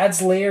that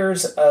adds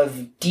layers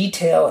of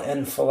detail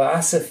and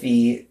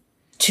philosophy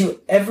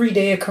to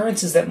everyday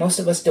occurrences that most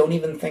of us don't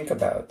even think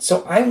about.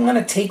 So I want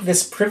to take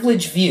this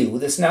privileged view,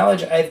 this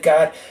knowledge I've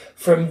got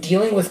from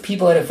dealing with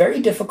people at a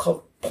very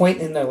difficult point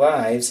in their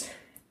lives,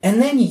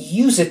 and then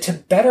use it to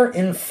better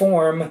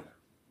inform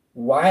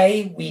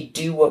why we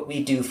do what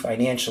we do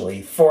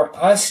financially, for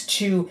us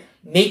to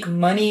make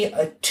money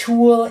a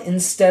tool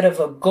instead of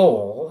a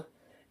goal,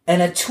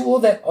 and a tool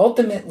that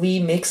ultimately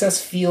makes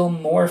us feel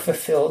more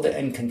fulfilled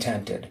and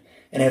contented.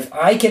 And if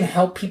I can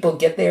help people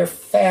get there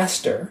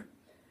faster,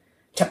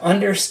 to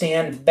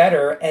understand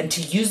better, and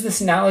to use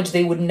this knowledge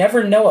they would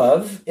never know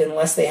of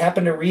unless they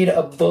happen to read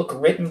a book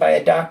written by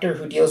a doctor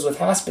who deals with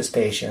hospice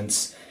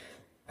patients,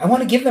 I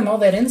want to give them all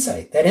that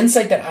insight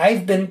that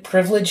I've been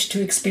privileged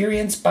to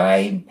experience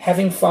by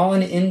having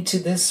fallen into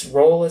this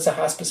role as a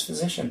hospice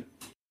physician.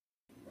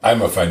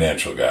 I'm a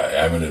financial guy.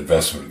 I'm an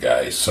investment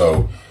guy.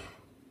 So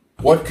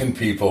what can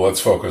people,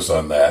 let's focus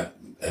on that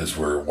as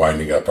we're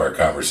winding up our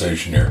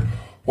conversation here.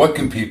 What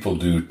can people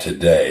do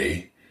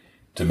today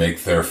to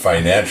make their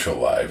financial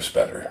lives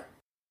better?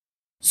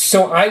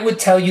 So I would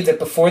tell you that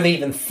before they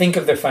even think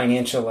of their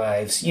financial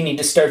lives, you need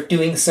to start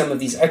doing some of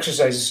these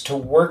exercises to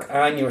work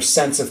on your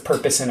sense of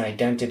purpose and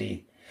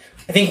identity.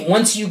 I think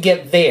once you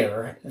get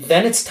there,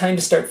 then it's time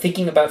to start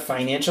thinking about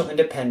financial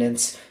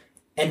independence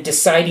and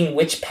deciding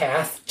which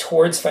path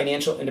towards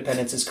financial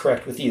independence is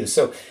correct with you.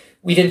 So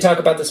we didn't talk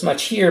about this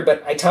much here,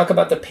 but I talk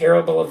about the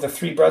parable of the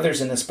three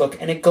brothers in this book,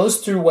 and it goes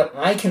through what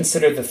I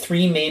consider the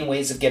three main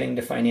ways of getting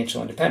to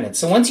financial independence.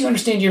 So once you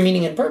understand your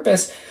meaning and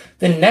purpose,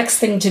 the next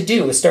thing to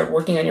do is start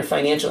working on your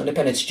financial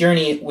independence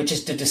journey, which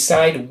is to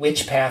decide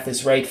which path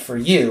is right for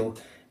you,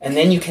 and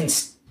then you can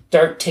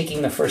start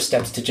taking the first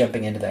steps to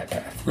jumping into that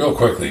path. Real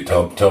quickly,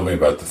 tell me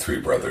about the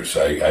three brothers.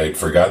 I had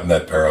forgotten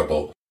that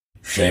parable.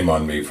 Shame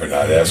on me for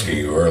not asking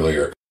you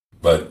earlier,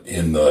 but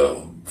in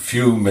the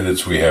few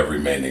minutes we have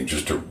remaining,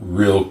 just a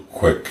real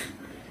quick,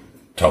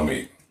 tell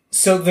me.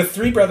 So the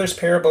three brothers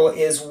parable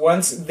is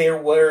once there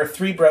were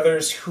three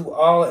brothers who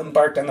all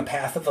embarked on the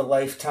path of a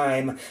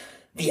lifetime.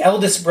 The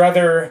eldest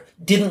brother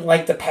didn't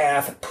like the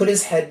path, put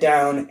his head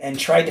down, and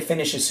tried to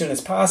finish as soon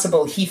as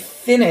possible. He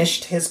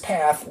finished his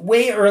path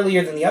way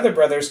earlier than the other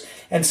brothers,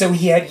 and so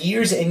he had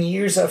years and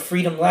years of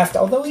freedom left,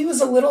 although he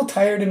was a little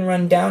tired and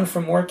run down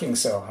from working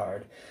so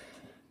hard.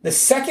 The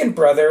second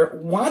brother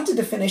wanted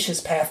to finish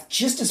his path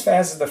just as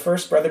fast as the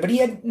first brother, but he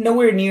had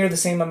nowhere near the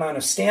same amount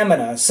of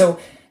stamina. So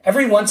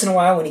every once in a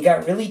while, when he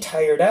got really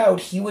tired out,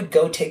 he would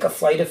go take a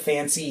flight of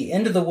fancy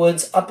into the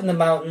woods, up in the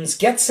mountains,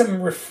 get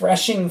some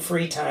refreshing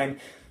free time.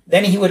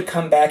 Then he would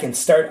come back and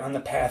start on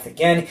the path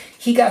again.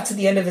 He got to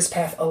the end of his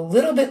path a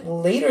little bit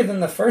later than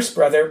the first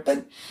brother,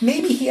 but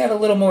maybe he had a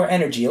little more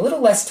energy, a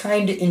little less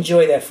time to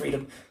enjoy that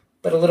freedom,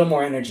 but a little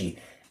more energy.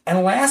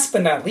 And last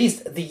but not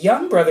least, the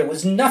young brother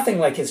was nothing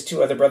like his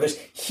two other brothers.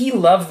 He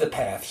loved the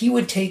path. He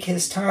would take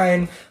his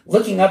time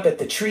looking up at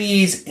the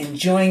trees,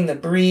 enjoying the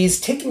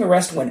breeze, taking a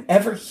rest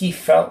whenever he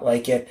felt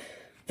like it.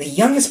 The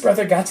youngest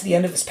brother got to the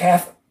end of his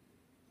path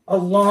a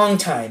long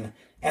time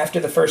after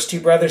the first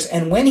two brothers.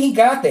 And when he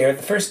got there,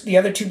 the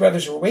other two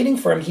brothers were waiting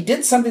for him. He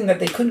did something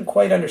that they couldn't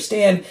quite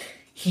understand.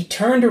 He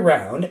turned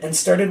around and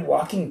started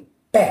walking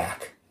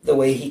back the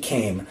way he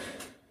came.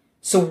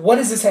 So what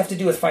does this have to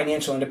do with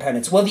financial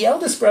independence? Well, the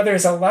eldest brother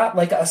is a lot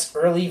like us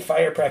early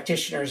fire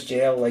practitioners,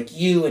 JL, like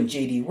you and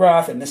J.D.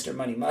 Roth and Mr.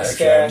 Money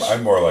Mustache. Actually,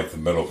 I'm more like the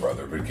middle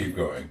brother, but keep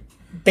going.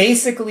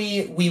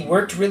 Basically, we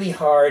worked really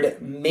hard,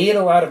 made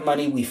a lot of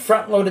money, we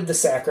front-loaded the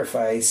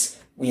sacrifice,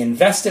 we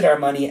invested our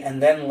money,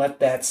 and then let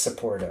that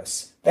support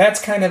us.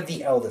 That's kind of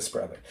the eldest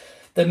brother.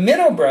 The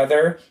middle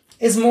brother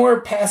is more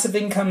passive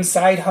income,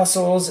 side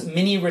hustles,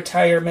 mini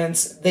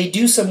retirements. They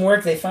do some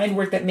work. They find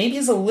work that maybe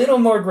is a little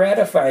more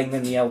gratifying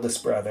than the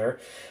eldest brother.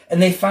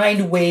 And they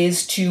find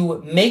ways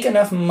to make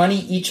enough money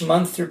each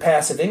month through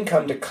passive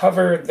income to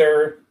cover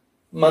their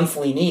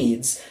monthly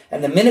needs.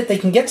 And the minute they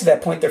can get to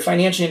that point, they're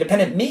financially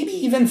independent, maybe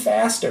even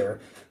faster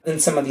than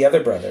some of the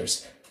other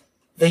brothers.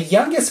 The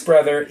youngest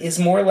brother is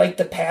more like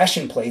the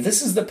passion play.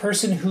 This is the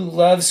person who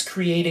loves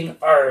creating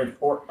art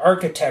or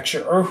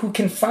architecture, or who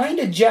can find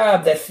a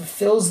job that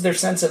fulfills their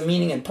sense of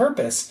meaning and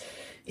purpose.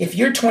 If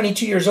you're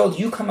 22 years old,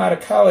 you come out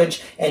of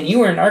college and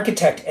you are an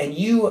architect and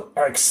you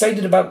are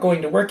excited about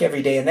going to work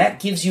every day, and that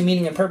gives you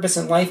meaning and purpose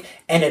in life,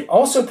 and it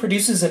also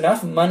produces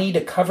enough money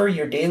to cover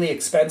your daily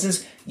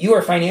expenses, you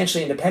are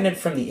financially independent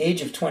from the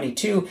age of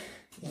 22.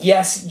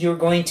 Yes, you're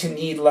going to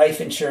need life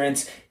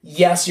insurance.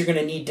 Yes, you're going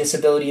to need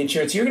disability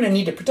insurance. You're going to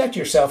need to protect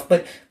yourself.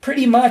 But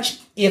pretty much,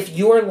 if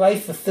your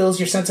life fulfills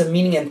your sense of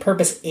meaning and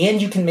purpose and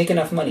you can make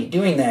enough money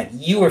doing that,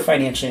 you are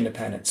financially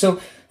independent.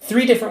 So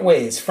 3 different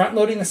ways: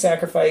 front-loading the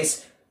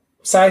sacrifice,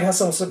 side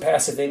hustles and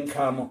passive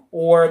income,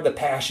 or the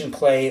passion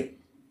play.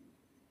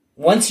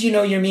 Once you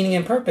know your meaning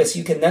and purpose,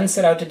 you can then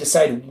set out to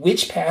decide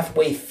which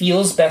pathway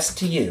feels best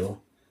to you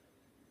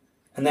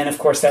And then, of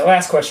course, that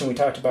last question we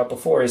talked about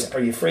before is, are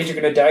you afraid you're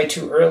going to die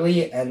too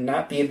early and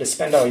not be able to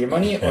spend all your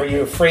money? Or are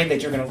you afraid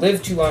that you're going to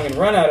live too long and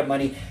run out of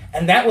money?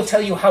 And that will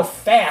tell you how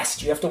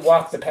fast you have to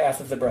walk the path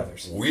of the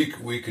brothers. We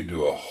could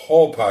do a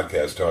whole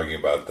podcast talking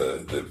about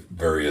the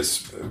various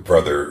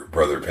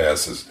brother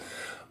passes.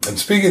 And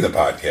speaking of the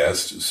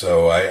podcast,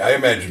 so I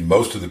imagine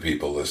most of the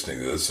people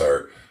listening to this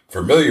are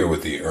familiar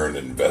with the Earn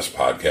and Invest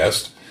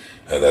podcast.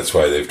 And that's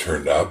why they've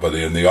turned out. But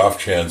in the off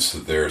chance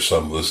that there are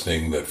some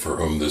listening that for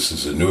whom this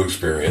is a new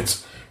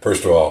experience,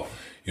 first of all,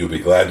 you'll be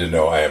glad to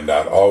know I am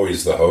not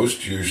always the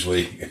host.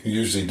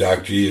 Usually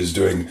Doc G is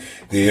doing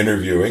the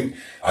interviewing.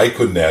 I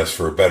couldn't ask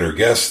for a better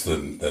guest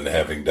than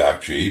having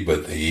Doc G,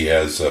 but he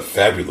has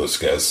fabulous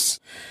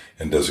guests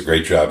and does a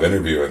great job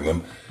interviewing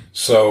them.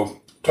 So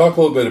talk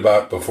a little bit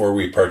about, before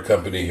we part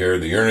company here,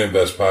 the Earn and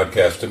Invest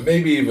podcast, and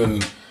maybe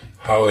even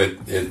how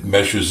it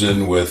meshes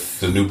in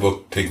with the new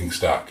book, Taking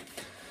Stock.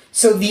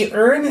 So the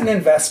Earn and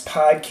Invest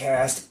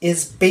podcast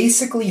is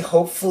basically,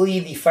 hopefully,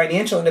 the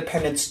Financial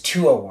Independence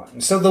 201.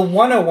 So the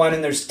 101,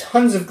 and there's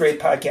tons of great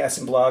podcasts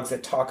and blogs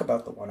that talk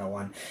about the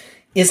 101,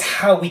 is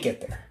how we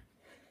get there.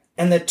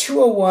 And the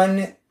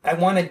 201, I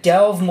want to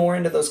delve more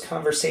into those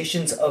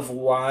conversations of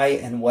why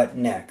and what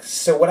next.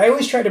 So what I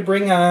always try to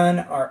bring on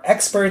are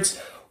experts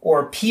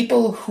or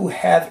people who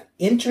have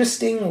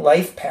interesting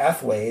life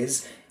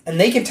pathways, and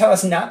they can tell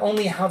us not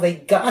only how they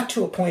got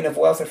to a point of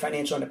wealth or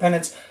financial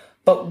independence,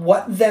 but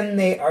what then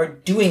they are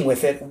doing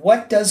with it.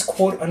 What does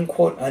quote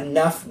unquote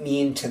enough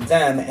mean to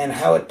them and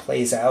how it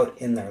plays out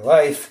in their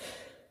life?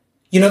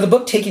 You know, the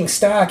book Taking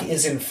Stock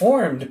is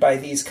informed by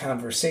these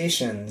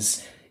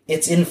conversations.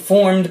 It's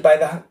informed by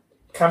the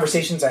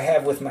conversations I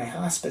have with my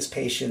hospice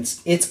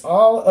patients. It's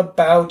all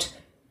about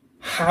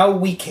how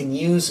we can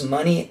use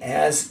money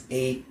as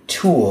a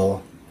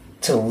tool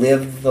to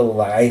live the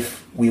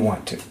life we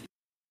want to.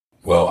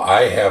 Well,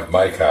 I have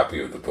my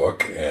copy of the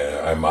book,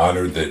 and I'm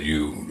honored that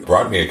you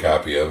brought me a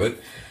copy of it.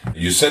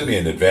 You sent me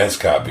an advance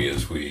copy,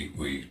 as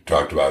we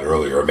talked about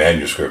earlier, a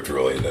manuscript,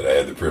 really, that I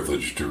had the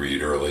privilege to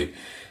read early.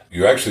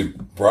 You actually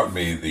brought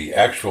me the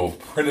actual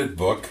printed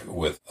book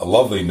with a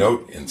lovely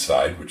note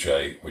inside, which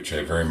I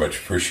very much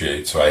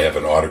appreciate. So I have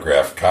an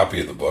autographed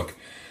copy of the book.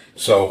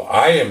 So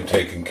I am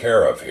taken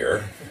care of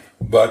here.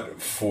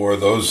 But for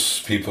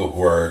those people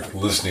who are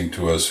listening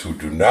to us who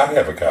do not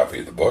have a copy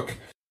of the book,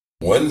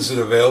 when's it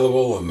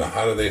available and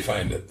how do they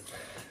find it?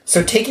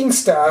 So Taking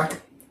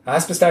Stock,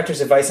 Hospice Doctor's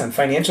Advice on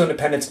Financial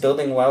Independence,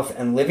 Building Wealth,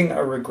 and Living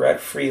a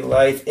Regret-Free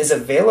Life is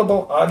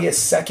available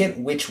August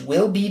 2nd, which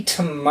will be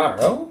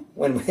tomorrow,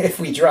 if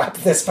we drop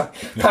this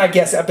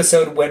podcast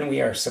episode when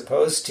we are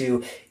supposed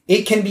to.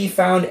 It can be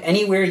found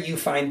anywhere you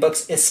find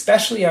books,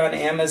 especially on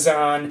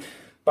Amazon,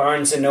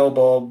 Barnes &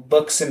 Noble,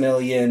 Books A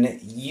Million,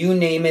 you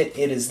name it,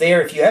 it is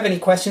there. If you have any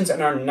questions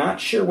and are not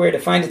sure where to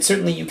find it,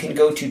 certainly you can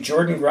go to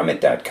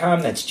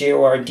jordangrumet.com, that's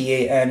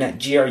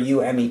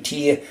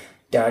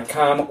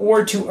JORDANGRUMET.com,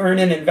 or to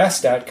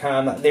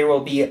earnandinvest.com. There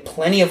will be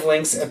plenty of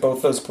links at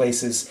both those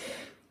places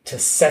to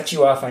set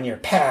you off on your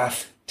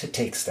path to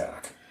take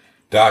stock.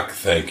 Doc,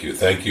 thank you.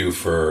 Thank you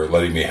for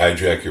letting me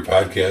hijack your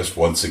podcast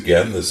once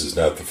again. This is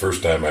not the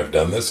first time I've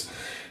done this.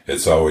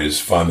 It's always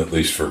fun, at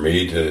least for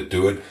me, to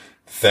do it.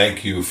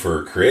 Thank you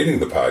for creating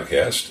the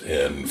podcast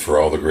and for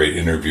all the great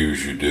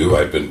interviews you do.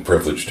 I've been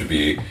privileged to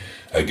be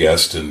a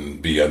guest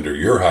and be under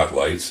your hot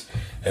lights.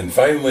 And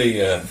finally,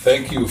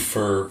 thank you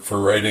for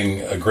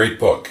writing a great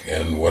book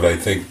and what I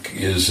think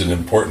is an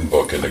important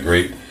book and a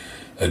great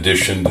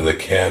addition to the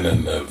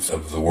canon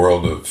of the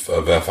world of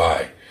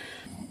FI.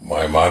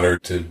 I'm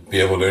honored to be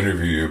able to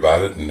interview you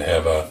about it and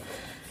have a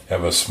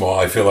small,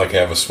 I feel like I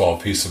have a small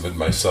piece of it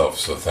myself.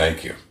 So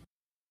thank you.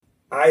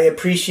 I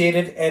appreciate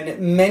it,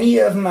 and many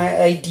of my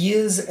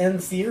ideas and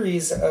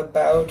theories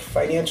about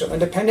financial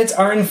independence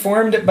are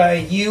informed by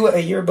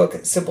your book,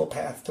 Simple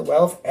Path to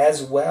Wealth,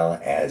 as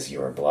well as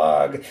your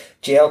blog,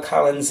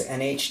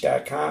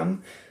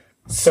 jlcollinsnh.com.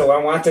 So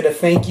I wanted to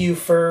thank you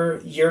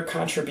for your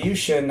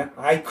contribution.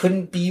 I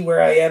couldn't be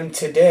where I am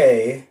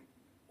today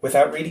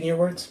without reading your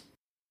words.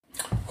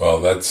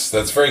 Well, that's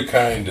very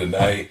kind, and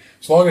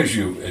as long as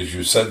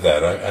you said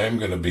that, I am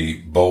going to be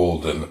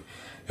bold and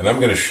I'm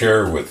going to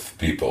share with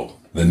people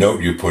the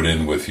note you put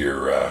in with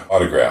your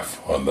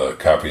autograph on the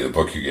copy of the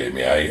book you gave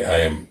me.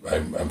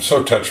 I'm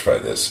so touched by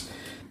this.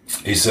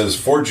 He says,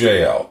 "For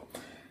JL,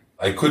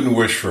 I couldn't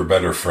wish for a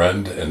better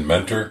friend and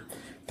mentor.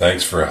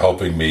 Thanks for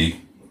helping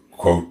me,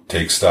 quote,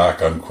 take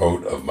stock,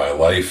 unquote, of my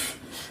life.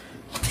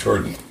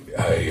 Jordan,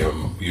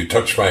 you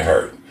touched my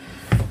heart,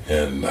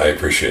 and I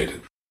appreciate it."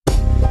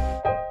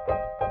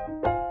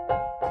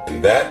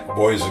 And that,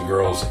 boys and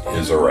girls,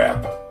 is a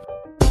wrap.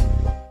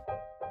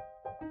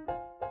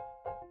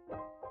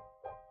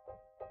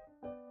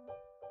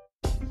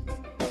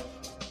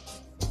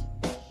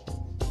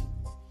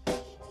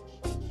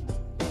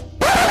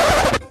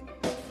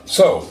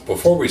 So,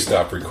 before we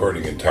stop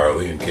recording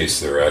entirely, in case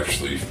there are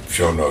actually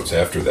show notes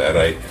after that,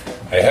 I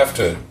have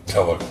to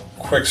tell a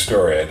quick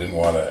story I didn't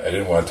want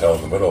to tell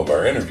in the middle of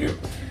our interview.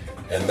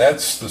 And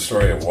that's the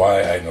story of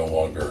why I no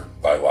longer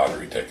buy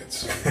lottery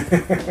tickets.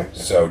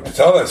 So to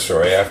tell that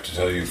story, I have to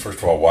tell you, first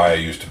of all, why I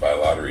used to buy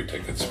lottery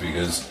tickets,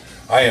 because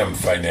I am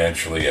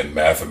financially and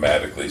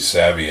mathematically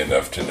savvy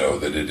enough to know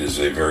that it is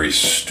a very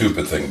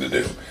stupid thing to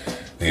do.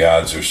 The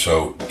odds are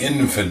so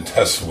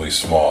infinitesimally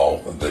small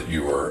that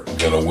you are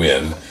going to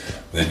win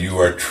that you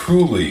are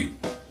truly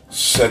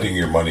setting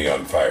your money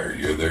on fire.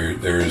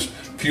 There's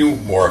few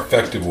more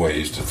effective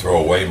ways to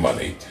throw away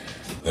money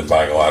than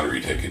buying a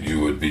lottery ticket. You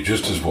would be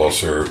just as well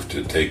served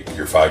to take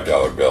your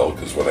 $5 bill,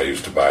 because when I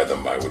used to buy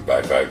them, I would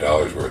buy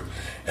 $5 worth,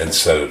 and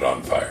set it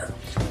on fire.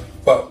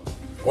 But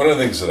one of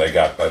the things that I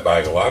got by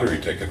buying a lottery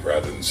ticket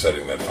rather than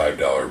setting that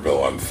 $5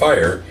 bill on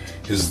fire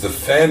is the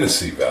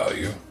fantasy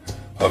value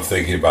of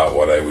thinking about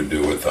what I would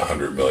do with the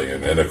 $100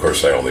 million. And of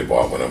course, I only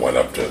bought when it went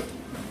up to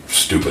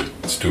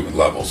stupid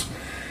levels.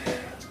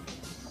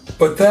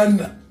 But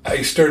then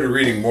I started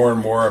reading more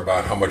and more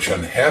about how much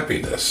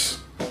unhappiness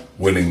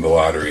winning the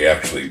lottery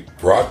actually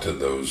brought to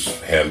those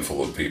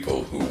handful of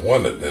people who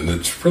won it, and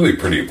it's really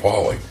pretty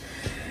appalling.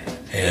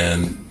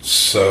 And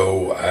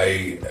so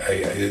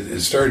it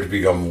started to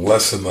become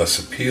less and less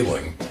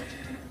appealing,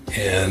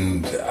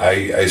 and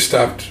I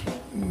stopped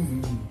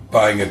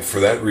buying it for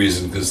that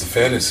reason, because the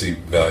fantasy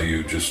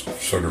value just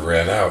sort of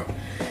ran out.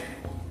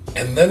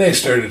 And then I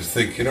started to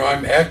think,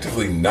 I'm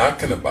actively not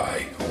going to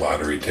buy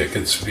lottery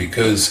tickets,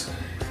 because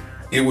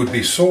it would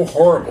be so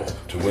horrible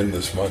to win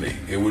this money.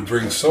 It would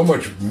bring so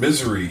much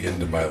misery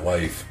into my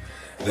life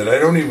that I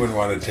don't even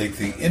want to take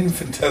the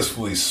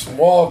infinitesimally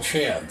small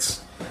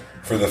chance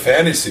for the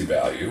fantasy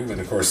value. And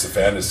of course, the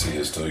fantasy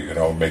is still, you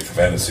can make the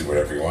fantasy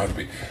whatever you want to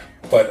be.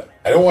 But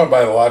I don't want to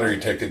buy the lottery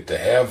ticket to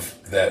have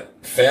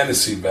that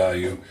fantasy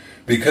value,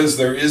 because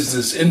there is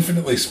this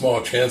infinitely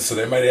small chance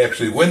that I might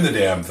actually win the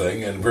damn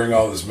thing and bring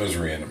all this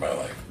misery into my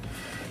life.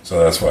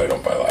 So that's why I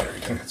don't buy lottery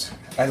tickets.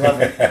 I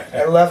love it.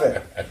 I love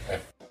it.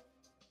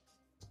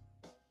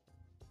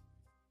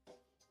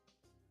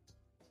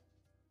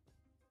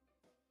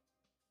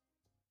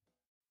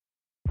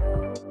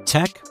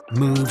 Tech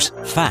moves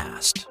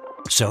fast,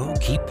 so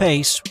keep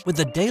pace with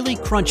the Daily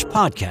Crunch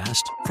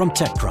podcast from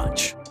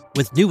TechCrunch.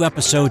 With new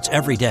episodes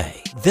every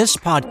day, this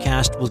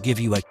podcast will give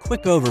you a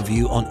quick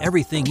overview on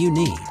everything you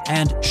need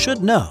and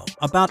should know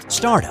about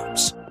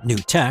startups, new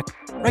tech,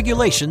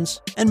 regulations,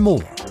 and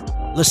more.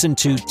 Listen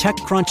to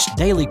TechCrunch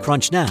Daily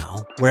Crunch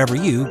now, wherever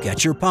you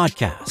get your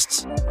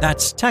podcasts.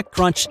 That's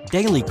TechCrunch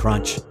Daily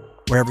Crunch,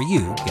 wherever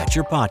you get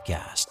your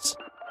podcasts.